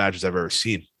women's matches I've ever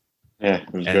seen. Yeah,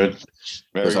 it was good.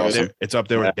 Very awesome. It's up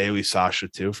there with Bayley Sasha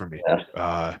too for me.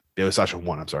 Yeah. Bayley Sasha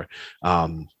 1, I'm sorry.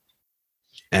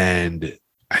 And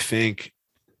I think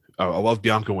I love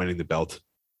Bianca winning the belt.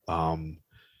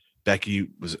 Becky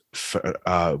was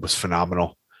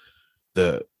phenomenal.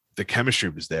 The chemistry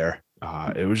was there.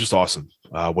 It was just awesome.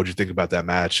 What'd you think about that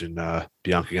match and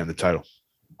Bianca getting the title?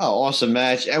 Oh, awesome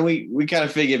match. And we kind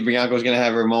of figured Bianca was going to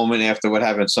have her moment after what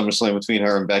happened at SummerSlam between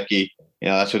her and Becky. You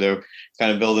know, that's what they were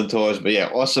kind of building towards. But yeah,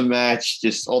 awesome match.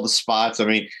 Just all the spots. I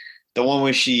mean, the one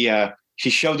where she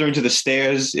shoved her into the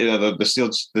stairs, you know, the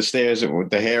stairs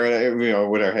with the hair, you know,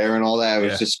 with her hair and all that.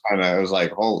 It was just kind of, I was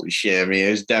like, holy shit. I mean,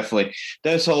 it was definitely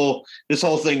this whole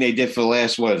thing they did for the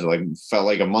last, felt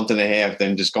like a month and a half,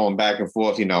 then just going back and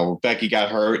forth. You know, Becky got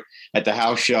hurt at the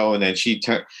house show, and then she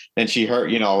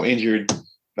hurt, you know, injured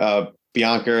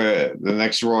Bianca the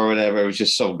next Raw or whatever. It was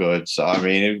just so good. So, I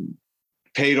mean, it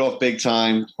paid off big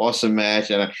time. Awesome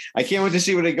match. And I can't wait to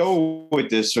see where they go with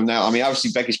this from now. I mean,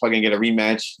 obviously Becky's probably gonna get a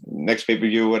rematch next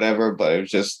pay-per-view or whatever, but it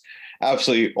was just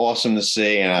absolutely awesome to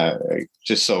see, and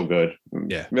just so good.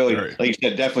 Yeah, really, like you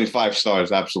said, definitely 5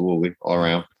 stars, absolutely all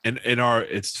around. And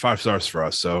it's 5 stars for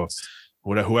us. So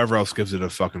whoever else gives it a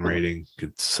fucking rating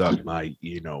could suck my,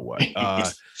 you know what.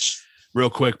 Real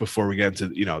quick before we get into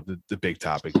the big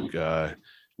topic,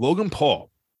 Logan Paul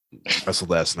wrestled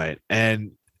last night,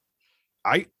 and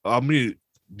I'm gonna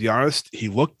be honest, he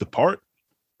looked the part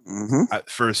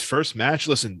for his first match.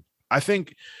 Listen, I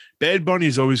think Bad Bunny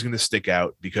is always going to stick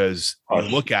out because you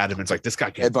look at him and it's like, this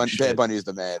guy can't. Bad Bunny is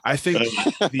the man. I think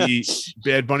the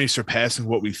Bad Bunny surpassing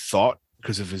what we thought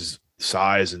because of his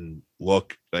size and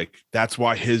look. Like, that's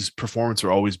why his performance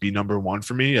will always be number one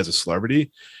for me as a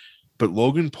celebrity. But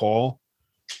Logan Paul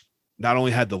not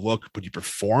only had the look, but he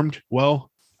performed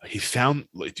well. He found,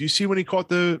 like, do you see when he caught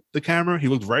the camera? He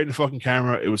looked right in the fucking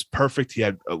camera. It was perfect. He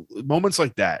had moments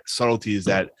like that, subtleties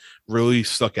that really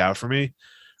stuck out for me.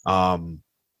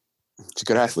 He's a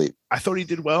good athlete. I thought he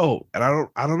did well, and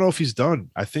I don't know if he's done.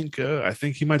 I think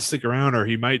he might stick around, or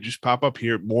he might just pop up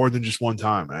here more than just one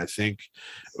time. And I think,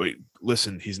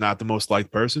 listen, he's not the most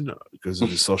liked person because of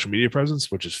his social media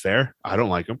presence, which is fair. I don't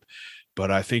like him. But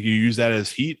I think you use that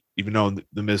as heat, even though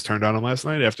the Miz turned on him last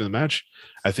night after the match.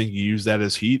 I think you use that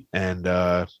as heat, and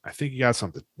I think you got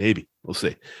something. Maybe. We'll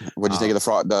see. What do you think of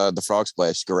the frog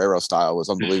splash? Guerrero style was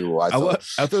unbelievable. I thought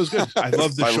it was good. I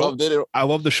loved the shoulder. I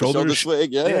love the shoulder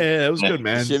swing. Yeah, it was good,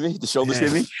 man. The shoulder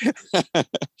shimmy.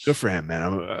 Good for him,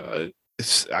 man.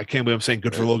 I can't believe I'm saying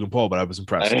good for Logan Paul, but I was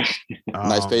impressed.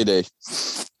 Nice payday.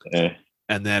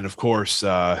 And then, of course,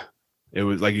 it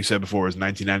was, like you said before, it was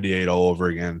 1998 all over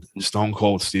again. Stone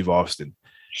Cold Steve Austin.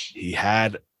 He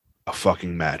had a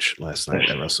fucking match last night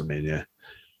at WrestleMania.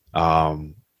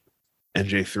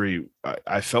 NJ3,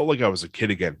 I felt like I was a kid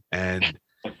again. And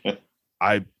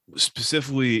I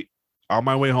specifically, on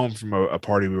my way home from a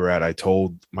party we were at, I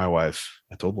told my wife,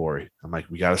 Lori, I'm like,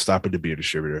 we got to stop at the beer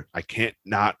distributor. I can't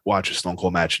not watch a Stone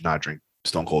Cold match and not drink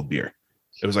Stone Cold beer.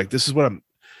 It was like, this is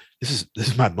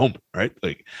my moment, right?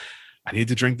 Like, I need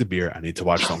to drink the beer. I need to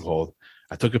watch Stone Cold.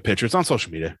 I took a picture. It's on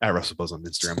social media at WrestleBuzz on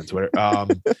Instagram and Twitter.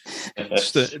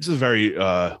 It's a very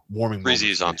warming. 3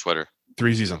 Z's on Twitter.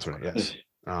 3 Z's on Twitter. Yes.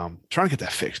 Trying to get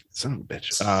that fixed. Son of a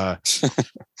bitch.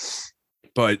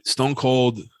 But Stone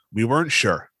Cold, we weren't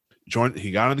sure.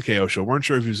 He got on the KO show. Weren't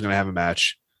sure if he was going to have a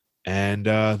match, and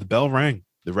the bell rang.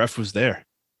 The ref was there.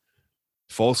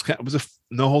 Was it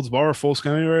no holds bar or full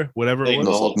count anywhere? Whatever it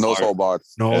was. No hold bar.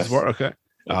 No holds bar. Okay.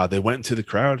 They went into the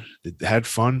crowd. They had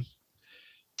fun.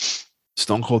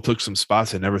 Stone Cold took some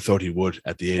spots I never thought he would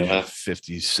at the age of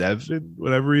 57,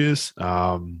 whatever he is.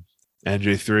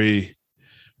 NJ3,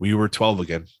 we were 12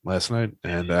 again last night,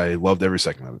 and I loved every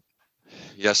second of it.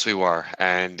 Yes, we were.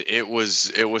 And it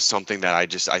was something that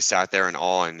I sat there in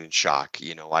awe and in shock.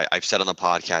 You know, I've said on the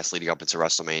podcast leading up into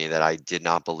WrestleMania that I did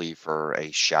not believe for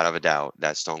a shadow of a doubt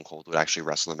that Stone Cold would actually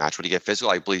wrestle the match. Would he get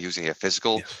physical? I believe he was going to get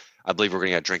physical. Yeah. I believe we're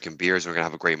going to get drinking beers. We're going to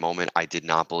have a great moment. I did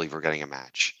not believe we're getting a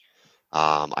match.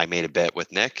 I made a bet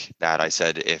with Nick that I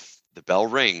said, if the bell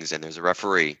rings and there's a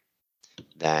referee,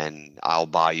 then I'll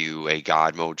buy you a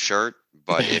God Mode shirt.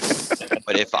 But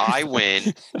if I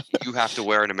win, you have to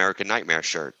wear an American Nightmare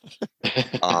shirt.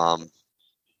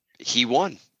 He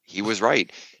won. He was right.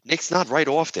 Nick's not right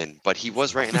often, but he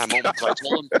was right in that moment. So I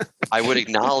told him I would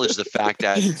acknowledge the fact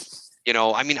that, you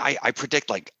know, I mean, I predict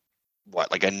like a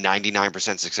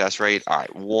 99% success rate. All right,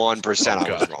 1%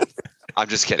 I was wrong. I'm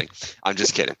just kidding.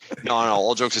 No,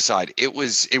 all jokes aside, it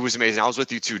was amazing. I was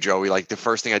with you too, Joey. Like, the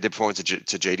first thing I did before I went to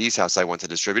JD's house, I went to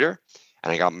distributor,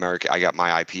 and I got my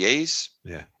IPAs.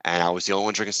 Yeah. And I was the only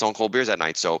one drinking Stone Cold beers that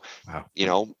night. So, wow. You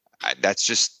know, that's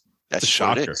just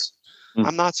what it is.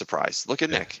 I'm not surprised. Look at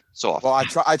Nick. So well,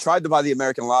 I tried to buy the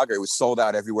American Lager. It was sold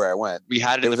out everywhere I went. We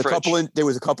had it in the fridge. There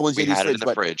was a couple in JD's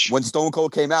fridge, but when Stone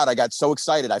Cold came out, I got so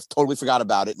excited. I totally forgot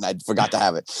about it, and I forgot to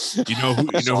have it. You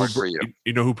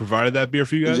know who provided that beer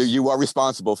for you guys? You are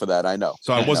responsible for that. I know.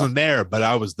 So I wasn't there, but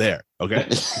I was there. Okay.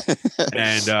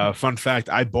 And fun fact,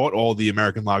 I bought all the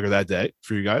American Lager that day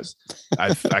for you guys.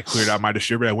 I cleared out my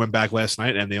distributor. I went back last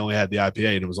night, and they only had the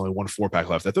IPA, and it was only 1 4-pack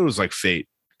left. I thought it was like fate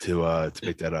to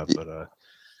pick that up, but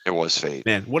it was fate.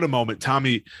 Man, what a moment,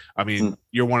 Tommy. I mean,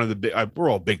 you're one of the big. We're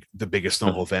all the biggest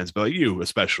Stone Cold fans, but like you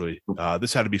especially.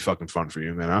 This had to be fucking fun for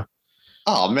you, man. Huh?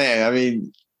 Oh man, I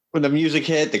mean, when the music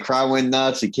hit, the crowd went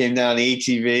nuts. It came down the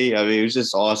ATV. I mean, it was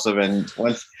just awesome. And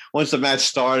once the match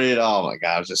started, oh my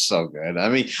god, it was just so good. I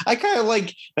mean, I kind of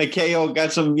like KO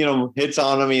got some, hits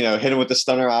on him, hit him with the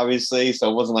stunner, obviously.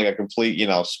 So it wasn't like a complete,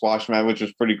 squash match, which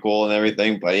was pretty cool and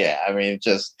everything. But yeah, I mean,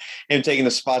 just him taking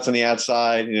the spots on the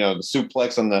outside, the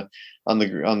suplex on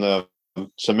the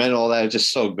cement, and all that, is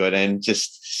just so good. And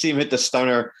just see him hit the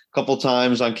stunner a couple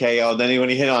times on KO. Then when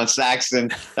he hit on Saxton,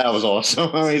 that was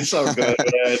awesome. I mean, so good.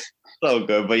 Yeah. So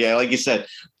good. But yeah, like you said,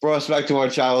 brought us back to our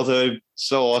childhood.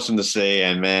 So awesome to see.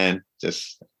 And man,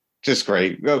 just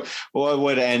great.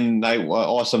 What an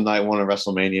awesome night one of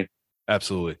WrestleMania.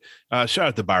 Absolutely. Shout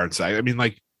out to Byron Saxton. I mean,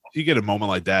 like, you get a moment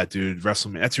like that, dude.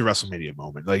 WrestleMania, that's your WrestleMania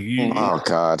moment. Like, oh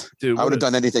god, dude, I would have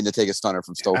done anything to take a stunner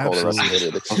from Stone Cold.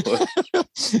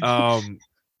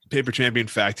 Paper champion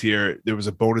fact here. There was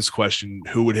a bonus question: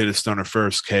 who would hit a stunner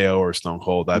first, KO or Stone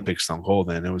Cold? I picked Stone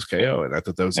Cold, and it was KO. And I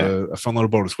thought that was a fun little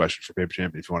bonus question for paper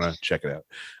champion if you want to check it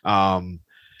out.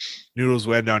 Noodles,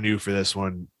 land on you for this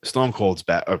one. Stone Cold's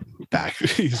back.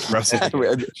 He's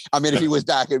wrestling. I mean, if he was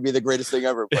back, it'd be the greatest thing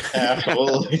ever.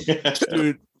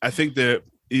 Dude, I think that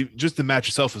just the match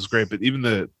itself was great, but even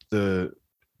the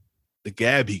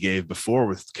gab he gave before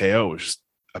with KO was just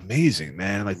amazing,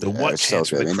 man. Like the chants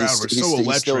from the crowd were so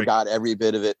electric. He still got every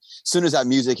bit of it. As soon as that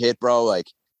music hit, bro, like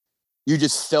you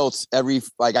just felt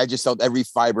I just felt every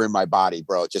fiber in my body,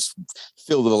 bro, just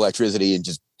filled with electricity and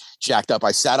just jacked up.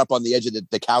 I sat up on the edge of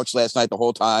the couch last night the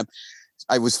whole time.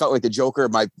 I felt like the Joker.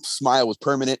 My smile was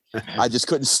permanent. I just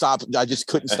couldn't stop.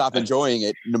 Enjoying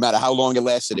it. No matter how long it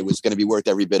lasted, it was going to be worth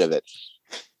every bit of it.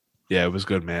 Yeah, it was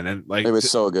good, man. And like, it was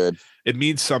so good. It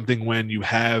means something when you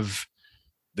have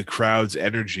the crowd's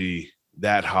energy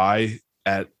that high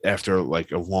after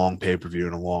like a long pay-per-view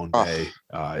and a long day.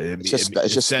 It's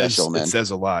just special, man. It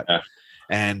says a lot. Yeah.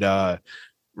 And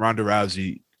Ronda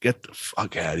Rousey, get the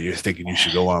fuck out of here thinking you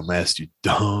should go on last, you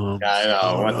dumb. I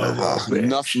know.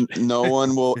 No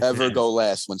one will ever go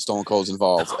last when Stone Cold's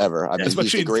involved, ever. I mean, he's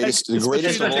the greatest of all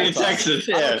time. Texas,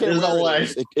 yeah, there's no way.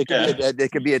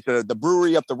 It could be at the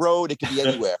brewery up the road. It could be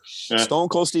anywhere. Stone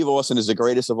Cold Steve Austin is the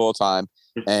greatest of all time.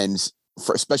 And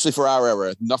especially for our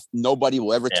era, nobody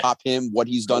will ever top him, what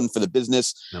he's done for the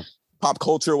business, pop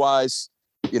culture wise.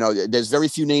 you know, there's very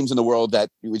few names in the world that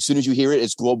as soon as you hear it,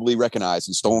 it's globally recognized,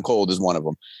 and Stone Cold is one of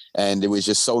them. And it was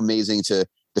just so amazing to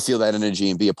feel that energy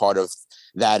and be a part of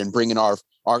that and bringing our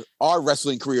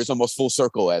wrestling careers almost full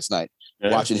circle last night. Yeah.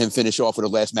 Watching him finish off with a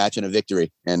last match and a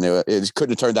victory, and it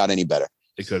couldn't have turned out any better.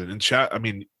 It couldn't.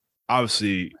 And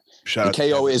obviously, shout out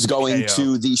KO is going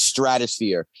to the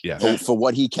stratosphere for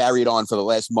what he carried on for the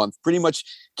last month, pretty much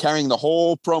carrying the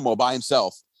whole promo by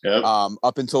himself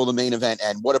up until the main event.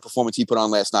 And what a performance he put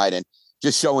on last night, and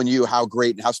just showing you how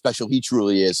great and how special he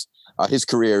truly is. His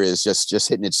career is just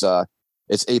hitting its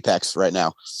apex right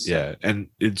now. Yeah, and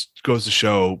it goes to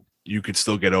show you could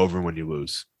still get over when you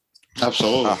lose.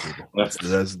 Absolutely.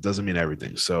 That doesn't mean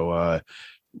everything. So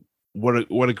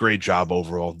what a great job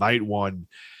overall. Night one,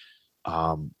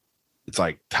 it's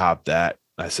like top that.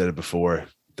 I said it before.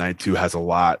 Night two has a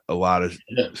lot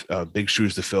of big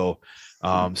shoes to fill.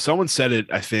 Someone said it,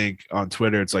 I think, on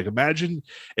Twitter. It's like, imagine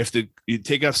if you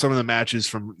take out some of the matches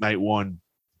from night one,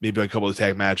 maybe like a couple of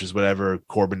tag matches, whatever,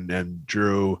 Corbin and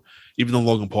Drew, even the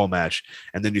Logan Paul match,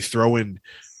 and then you throw in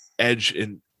Edge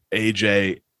and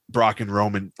AJ, Brock and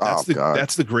Roman. That's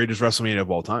the greatest WrestleMania of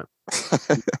all time.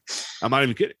 I'm not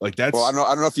even kidding. Like that's. Well, I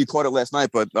don't know if you caught it last night,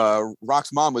 but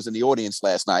Rock's mom was in the audience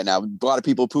last night. Now a lot of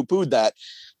people poo-pooed that,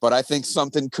 but I think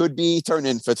something could be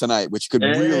turning for tonight, which could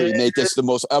really make this the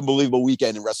most unbelievable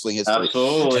weekend in wrestling history.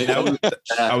 Absolutely.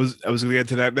 I was going to get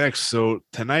to that next. So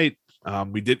tonight,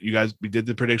 we did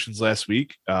the predictions last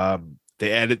week.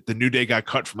 They added the New Day got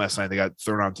cut from last night. They got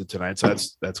thrown onto tonight, so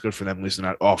that's good for them. At least they're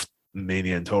not off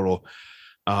Mania in total.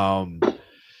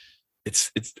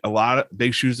 It's a lot of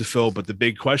big shoes to fill, but the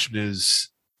big question is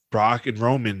Brock and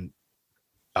Roman.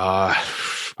 I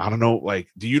don't know, like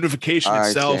the unification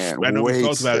itself. I know we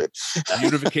talked about it. The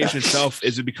unification itself,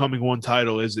 is it becoming one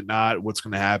title? Is it not? What's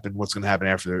going to happen? What's going to happen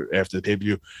after the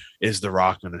pay-per-view? Is The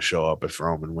Rock going to show up if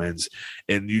Roman wins?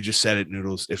 And you just said it,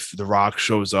 Noodles. If The Rock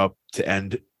shows up to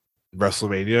end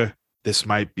WrestleMania, this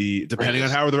might be, depending on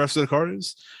how the rest of the card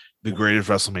is, the greatest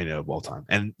WrestleMania of all time,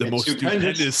 and the most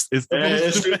stupendous is the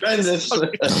most stupendous.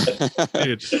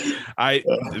 Dude,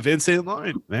 Vince ain't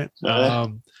lying, man.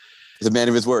 He's a man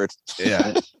of his word.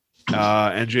 Yeah.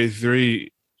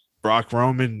 NJ3, Brock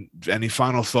Roman. Any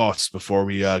final thoughts before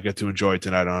we get to enjoy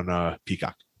tonight on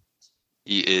Peacock?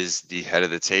 He is the head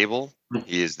of the table.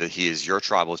 He is your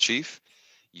tribal chief.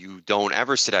 You don't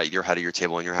ever sit at your head of your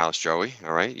table in your house, Joey.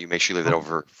 All right, you make sure you leave that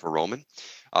over for Roman.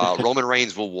 Roman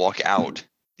Reigns will walk out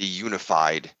the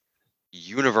unified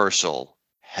universal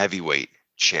heavyweight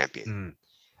champion.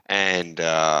 And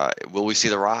will we see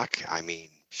The Rock? I mean,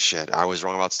 shit, I was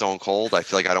wrong about Stone Cold. I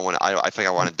feel like I think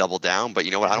I want to double down, but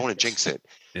you know what? I don't want to jinx it.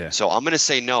 Yeah. So I'm going to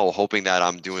say no, hoping that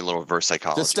I'm doing a little reverse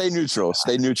psychology. Just stay neutral.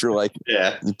 Stay neutral, like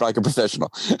like a professional.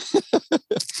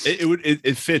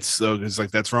 It fits though, because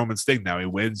like that's Roman's thing. Now he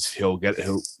wins, he'll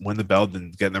win the belt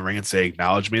and get in the ring and say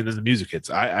acknowledge me, and then the music hits.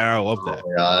 I love that.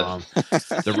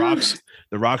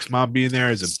 The Rock's mom being there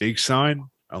is a big sign,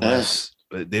 unless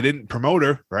they didn't promote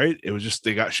her, right? It was just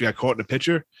she got caught in a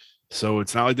picture. So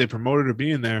it's not like they promoted her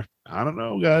being there. I don't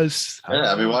know, guys.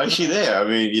 I mean, why is she there? I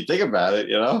mean, you think about it,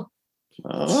 you know?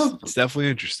 It's definitely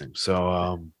interesting. So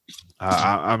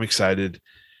I'm excited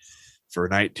for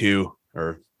night 2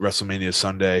 or WrestleMania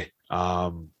Sunday.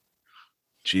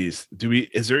 Is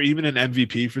there even an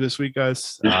MVP for this week,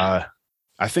 guys? I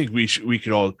think we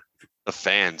could all the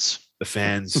fans.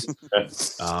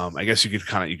 I guess you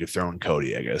could throw in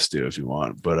Cody, I guess, too, if you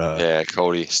want. But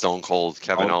Cody, Stone Cold,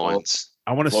 Kevin Owens.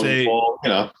 I want to say,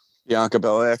 Bianca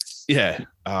Belair. Yeah,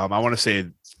 I want to say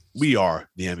we are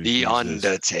the MVP. The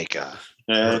Undertaker.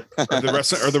 Or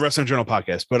the Wrestling Journal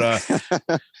podcast. But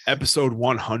episode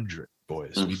 100,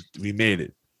 boys, we made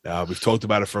it. We've talked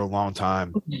about it for a long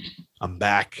time. I'm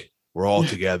back. We're all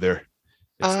together.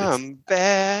 I'm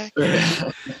back.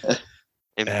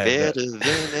 And better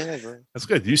than ever. That's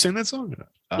good. Do you sing that song?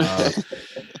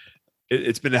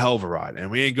 It's been a hell of a ride,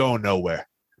 and we ain't going nowhere.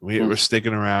 We're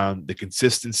sticking around. The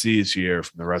consistency is here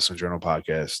from the Wrestling Journal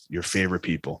podcast. Your favorite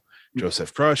people: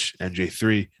 Joseph Crush,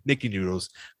 NJ3, Nikki Noodles,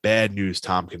 Bad News,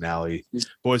 Tom Canale.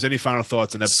 Boys, any final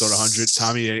thoughts on episode 100?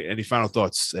 Tommy, any final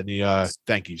thoughts? Any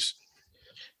thank yous?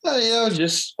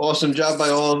 Just awesome job by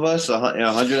all of us.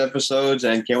 100 episodes,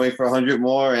 and can't wait for 100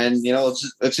 more. And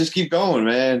let's just keep going,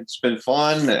 man. It's been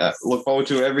fun. Look forward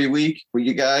to it every week with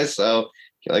you guys. So,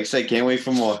 like I say, can't wait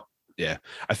for more. Yeah,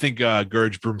 I think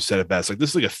Gurge Broom said it best. Like, this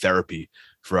is like a therapy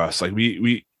for us. Like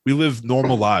we we live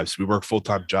normal lives. We work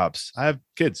full-time jobs. I have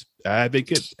kids. I have 8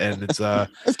 kids, and it's I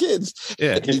have kids.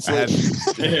 yeah,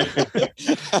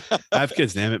 I have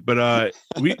kids, damn it. But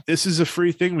this is a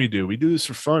free thing we do. We do this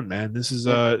for fun, man. This is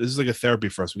like a therapy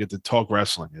for us. We get to talk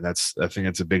wrestling, and I think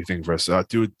that's a big thing for us. To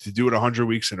do it 100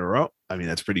 weeks in a row. I mean,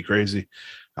 that's pretty crazy.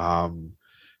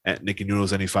 And Nicky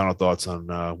Noodles, any final thoughts on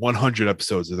 100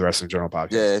 episodes of the Wrestling Journal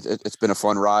podcast? Yeah, it's been a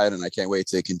fun ride, and I can't wait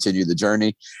to continue the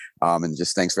journey. And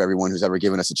just thanks for everyone who's ever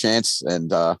given us a chance.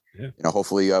 And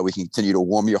hopefully we can continue to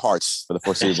warm your hearts for the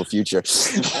foreseeable future.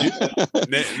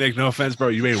 Nick, no offense, bro,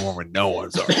 you ain't warming no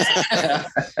one's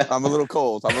hearts. I'm a little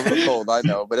cold. I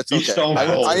know, but it's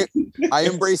okay. I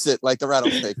embrace it like the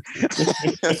rattlesnake.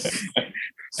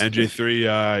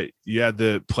 NJ3, you had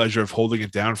the pleasure of holding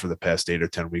it down for the past 8 or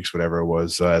 10 weeks, whatever it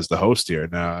was, as the host here.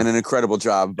 And an incredible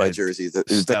job by Jersey,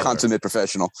 the consummate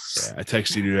professional. Yeah, I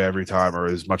texted you every time, or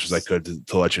as much as I could,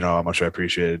 to let you know how much I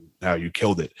appreciated how you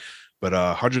killed it. But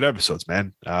 100 episodes,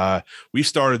 man. We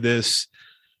started this.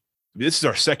 This is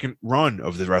our second run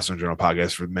of the Wrestling Journal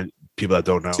podcast for many people that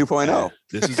don't know. 2.0.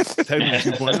 This is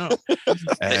technically 2.0.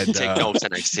 And take notes,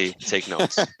 NXT. Take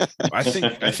notes. I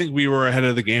think we were ahead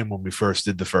of the game when we first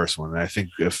did the first one. And I think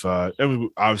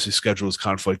obviously schedules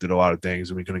conflicted a lot of things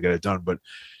and we couldn't get it done. But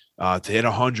to hit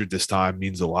 100 this time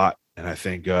means a lot. And I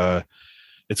think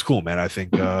it's cool, man. I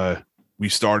think we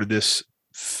started this,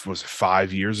 was it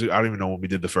 5 years ago? I don't even know when we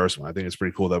did the first one. I think it's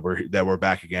pretty cool that we're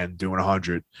back again doing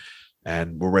 100.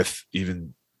 And we're with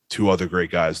even 2 other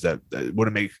great guys that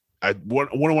wouldn't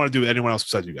want to do with anyone else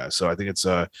besides you guys. So I think it's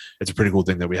a pretty cool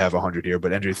thing that we have 100 here.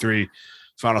 But NJ3,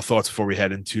 final thoughts before we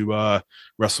head into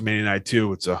WrestleMania Night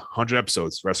 2. It's 100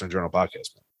 episodes, Wrestling Journal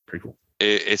podcast, man. Pretty cool.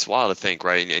 It's wild to think,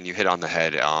 right? And you hit on the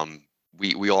head.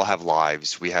 We all have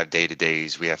lives. We have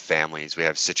day-to-days. We have families. We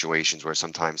have situations where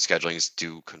sometimes schedulings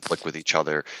do conflict with each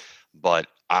other. But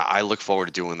I look forward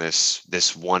to doing this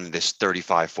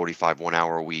 35, 45, 1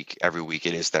 hour a week, every week.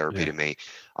 It is therapy to me.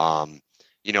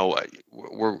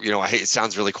 It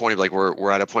sounds really corny, but like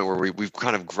we're at a point where we've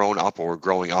kind of grown up, or we're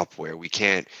growing up, where we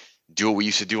can't do what we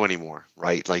used to do anymore,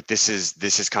 right? Like this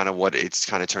is kind of what it's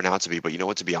kind of turned out to be. But you know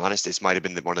what, to be honest, this might have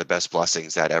been one of the best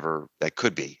blessings that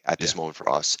could be at this moment for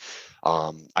us.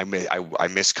 I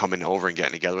miss coming over and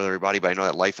getting together with everybody, but I know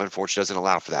that life unfortunately doesn't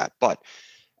allow for that. But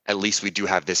at least we do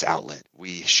have this outlet.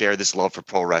 We share this love for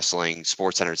pro wrestling,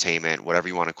 sports entertainment, whatever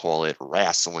you want to call it,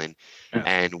 wrestling. Yeah.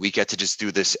 And we get to just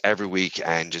do this every week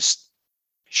and just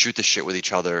shoot the shit with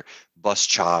each other, bust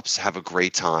chops, have a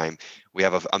great time. We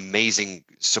have an amazing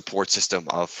support system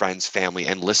of friends, family,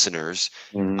 and listeners.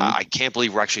 Mm-hmm. I can't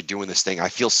believe we're actually doing this thing. I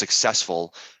feel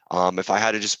successful. If I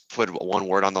had to just put one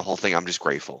word on the whole thing, I'm just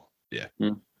grateful. Yeah.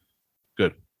 Mm-hmm.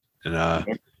 Good. And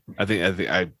I think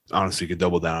I honestly could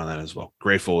double down on that as well.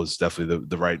 Grateful is definitely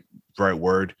the right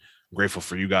word. I'm grateful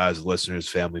for you guys, listeners,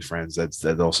 family, friends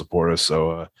that all support us.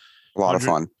 So a lot of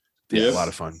fun. Yeah, a lot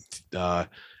of fun.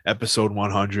 Episode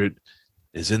 100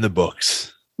 is in the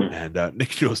books. And Nick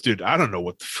Jones, dude, I don't know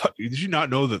what the fuck. Did you not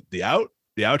know the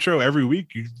outro every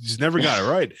week? You just never got it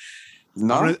right.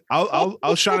 No,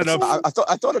 I'll shine it up. I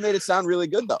thought it made it sound really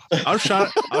good though. I'll shine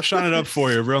it up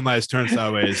for you. Real nice. Turn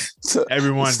sideways.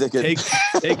 Everyone,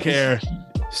 take care.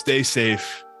 Stay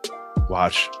safe.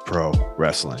 Watch pro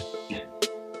wrestling.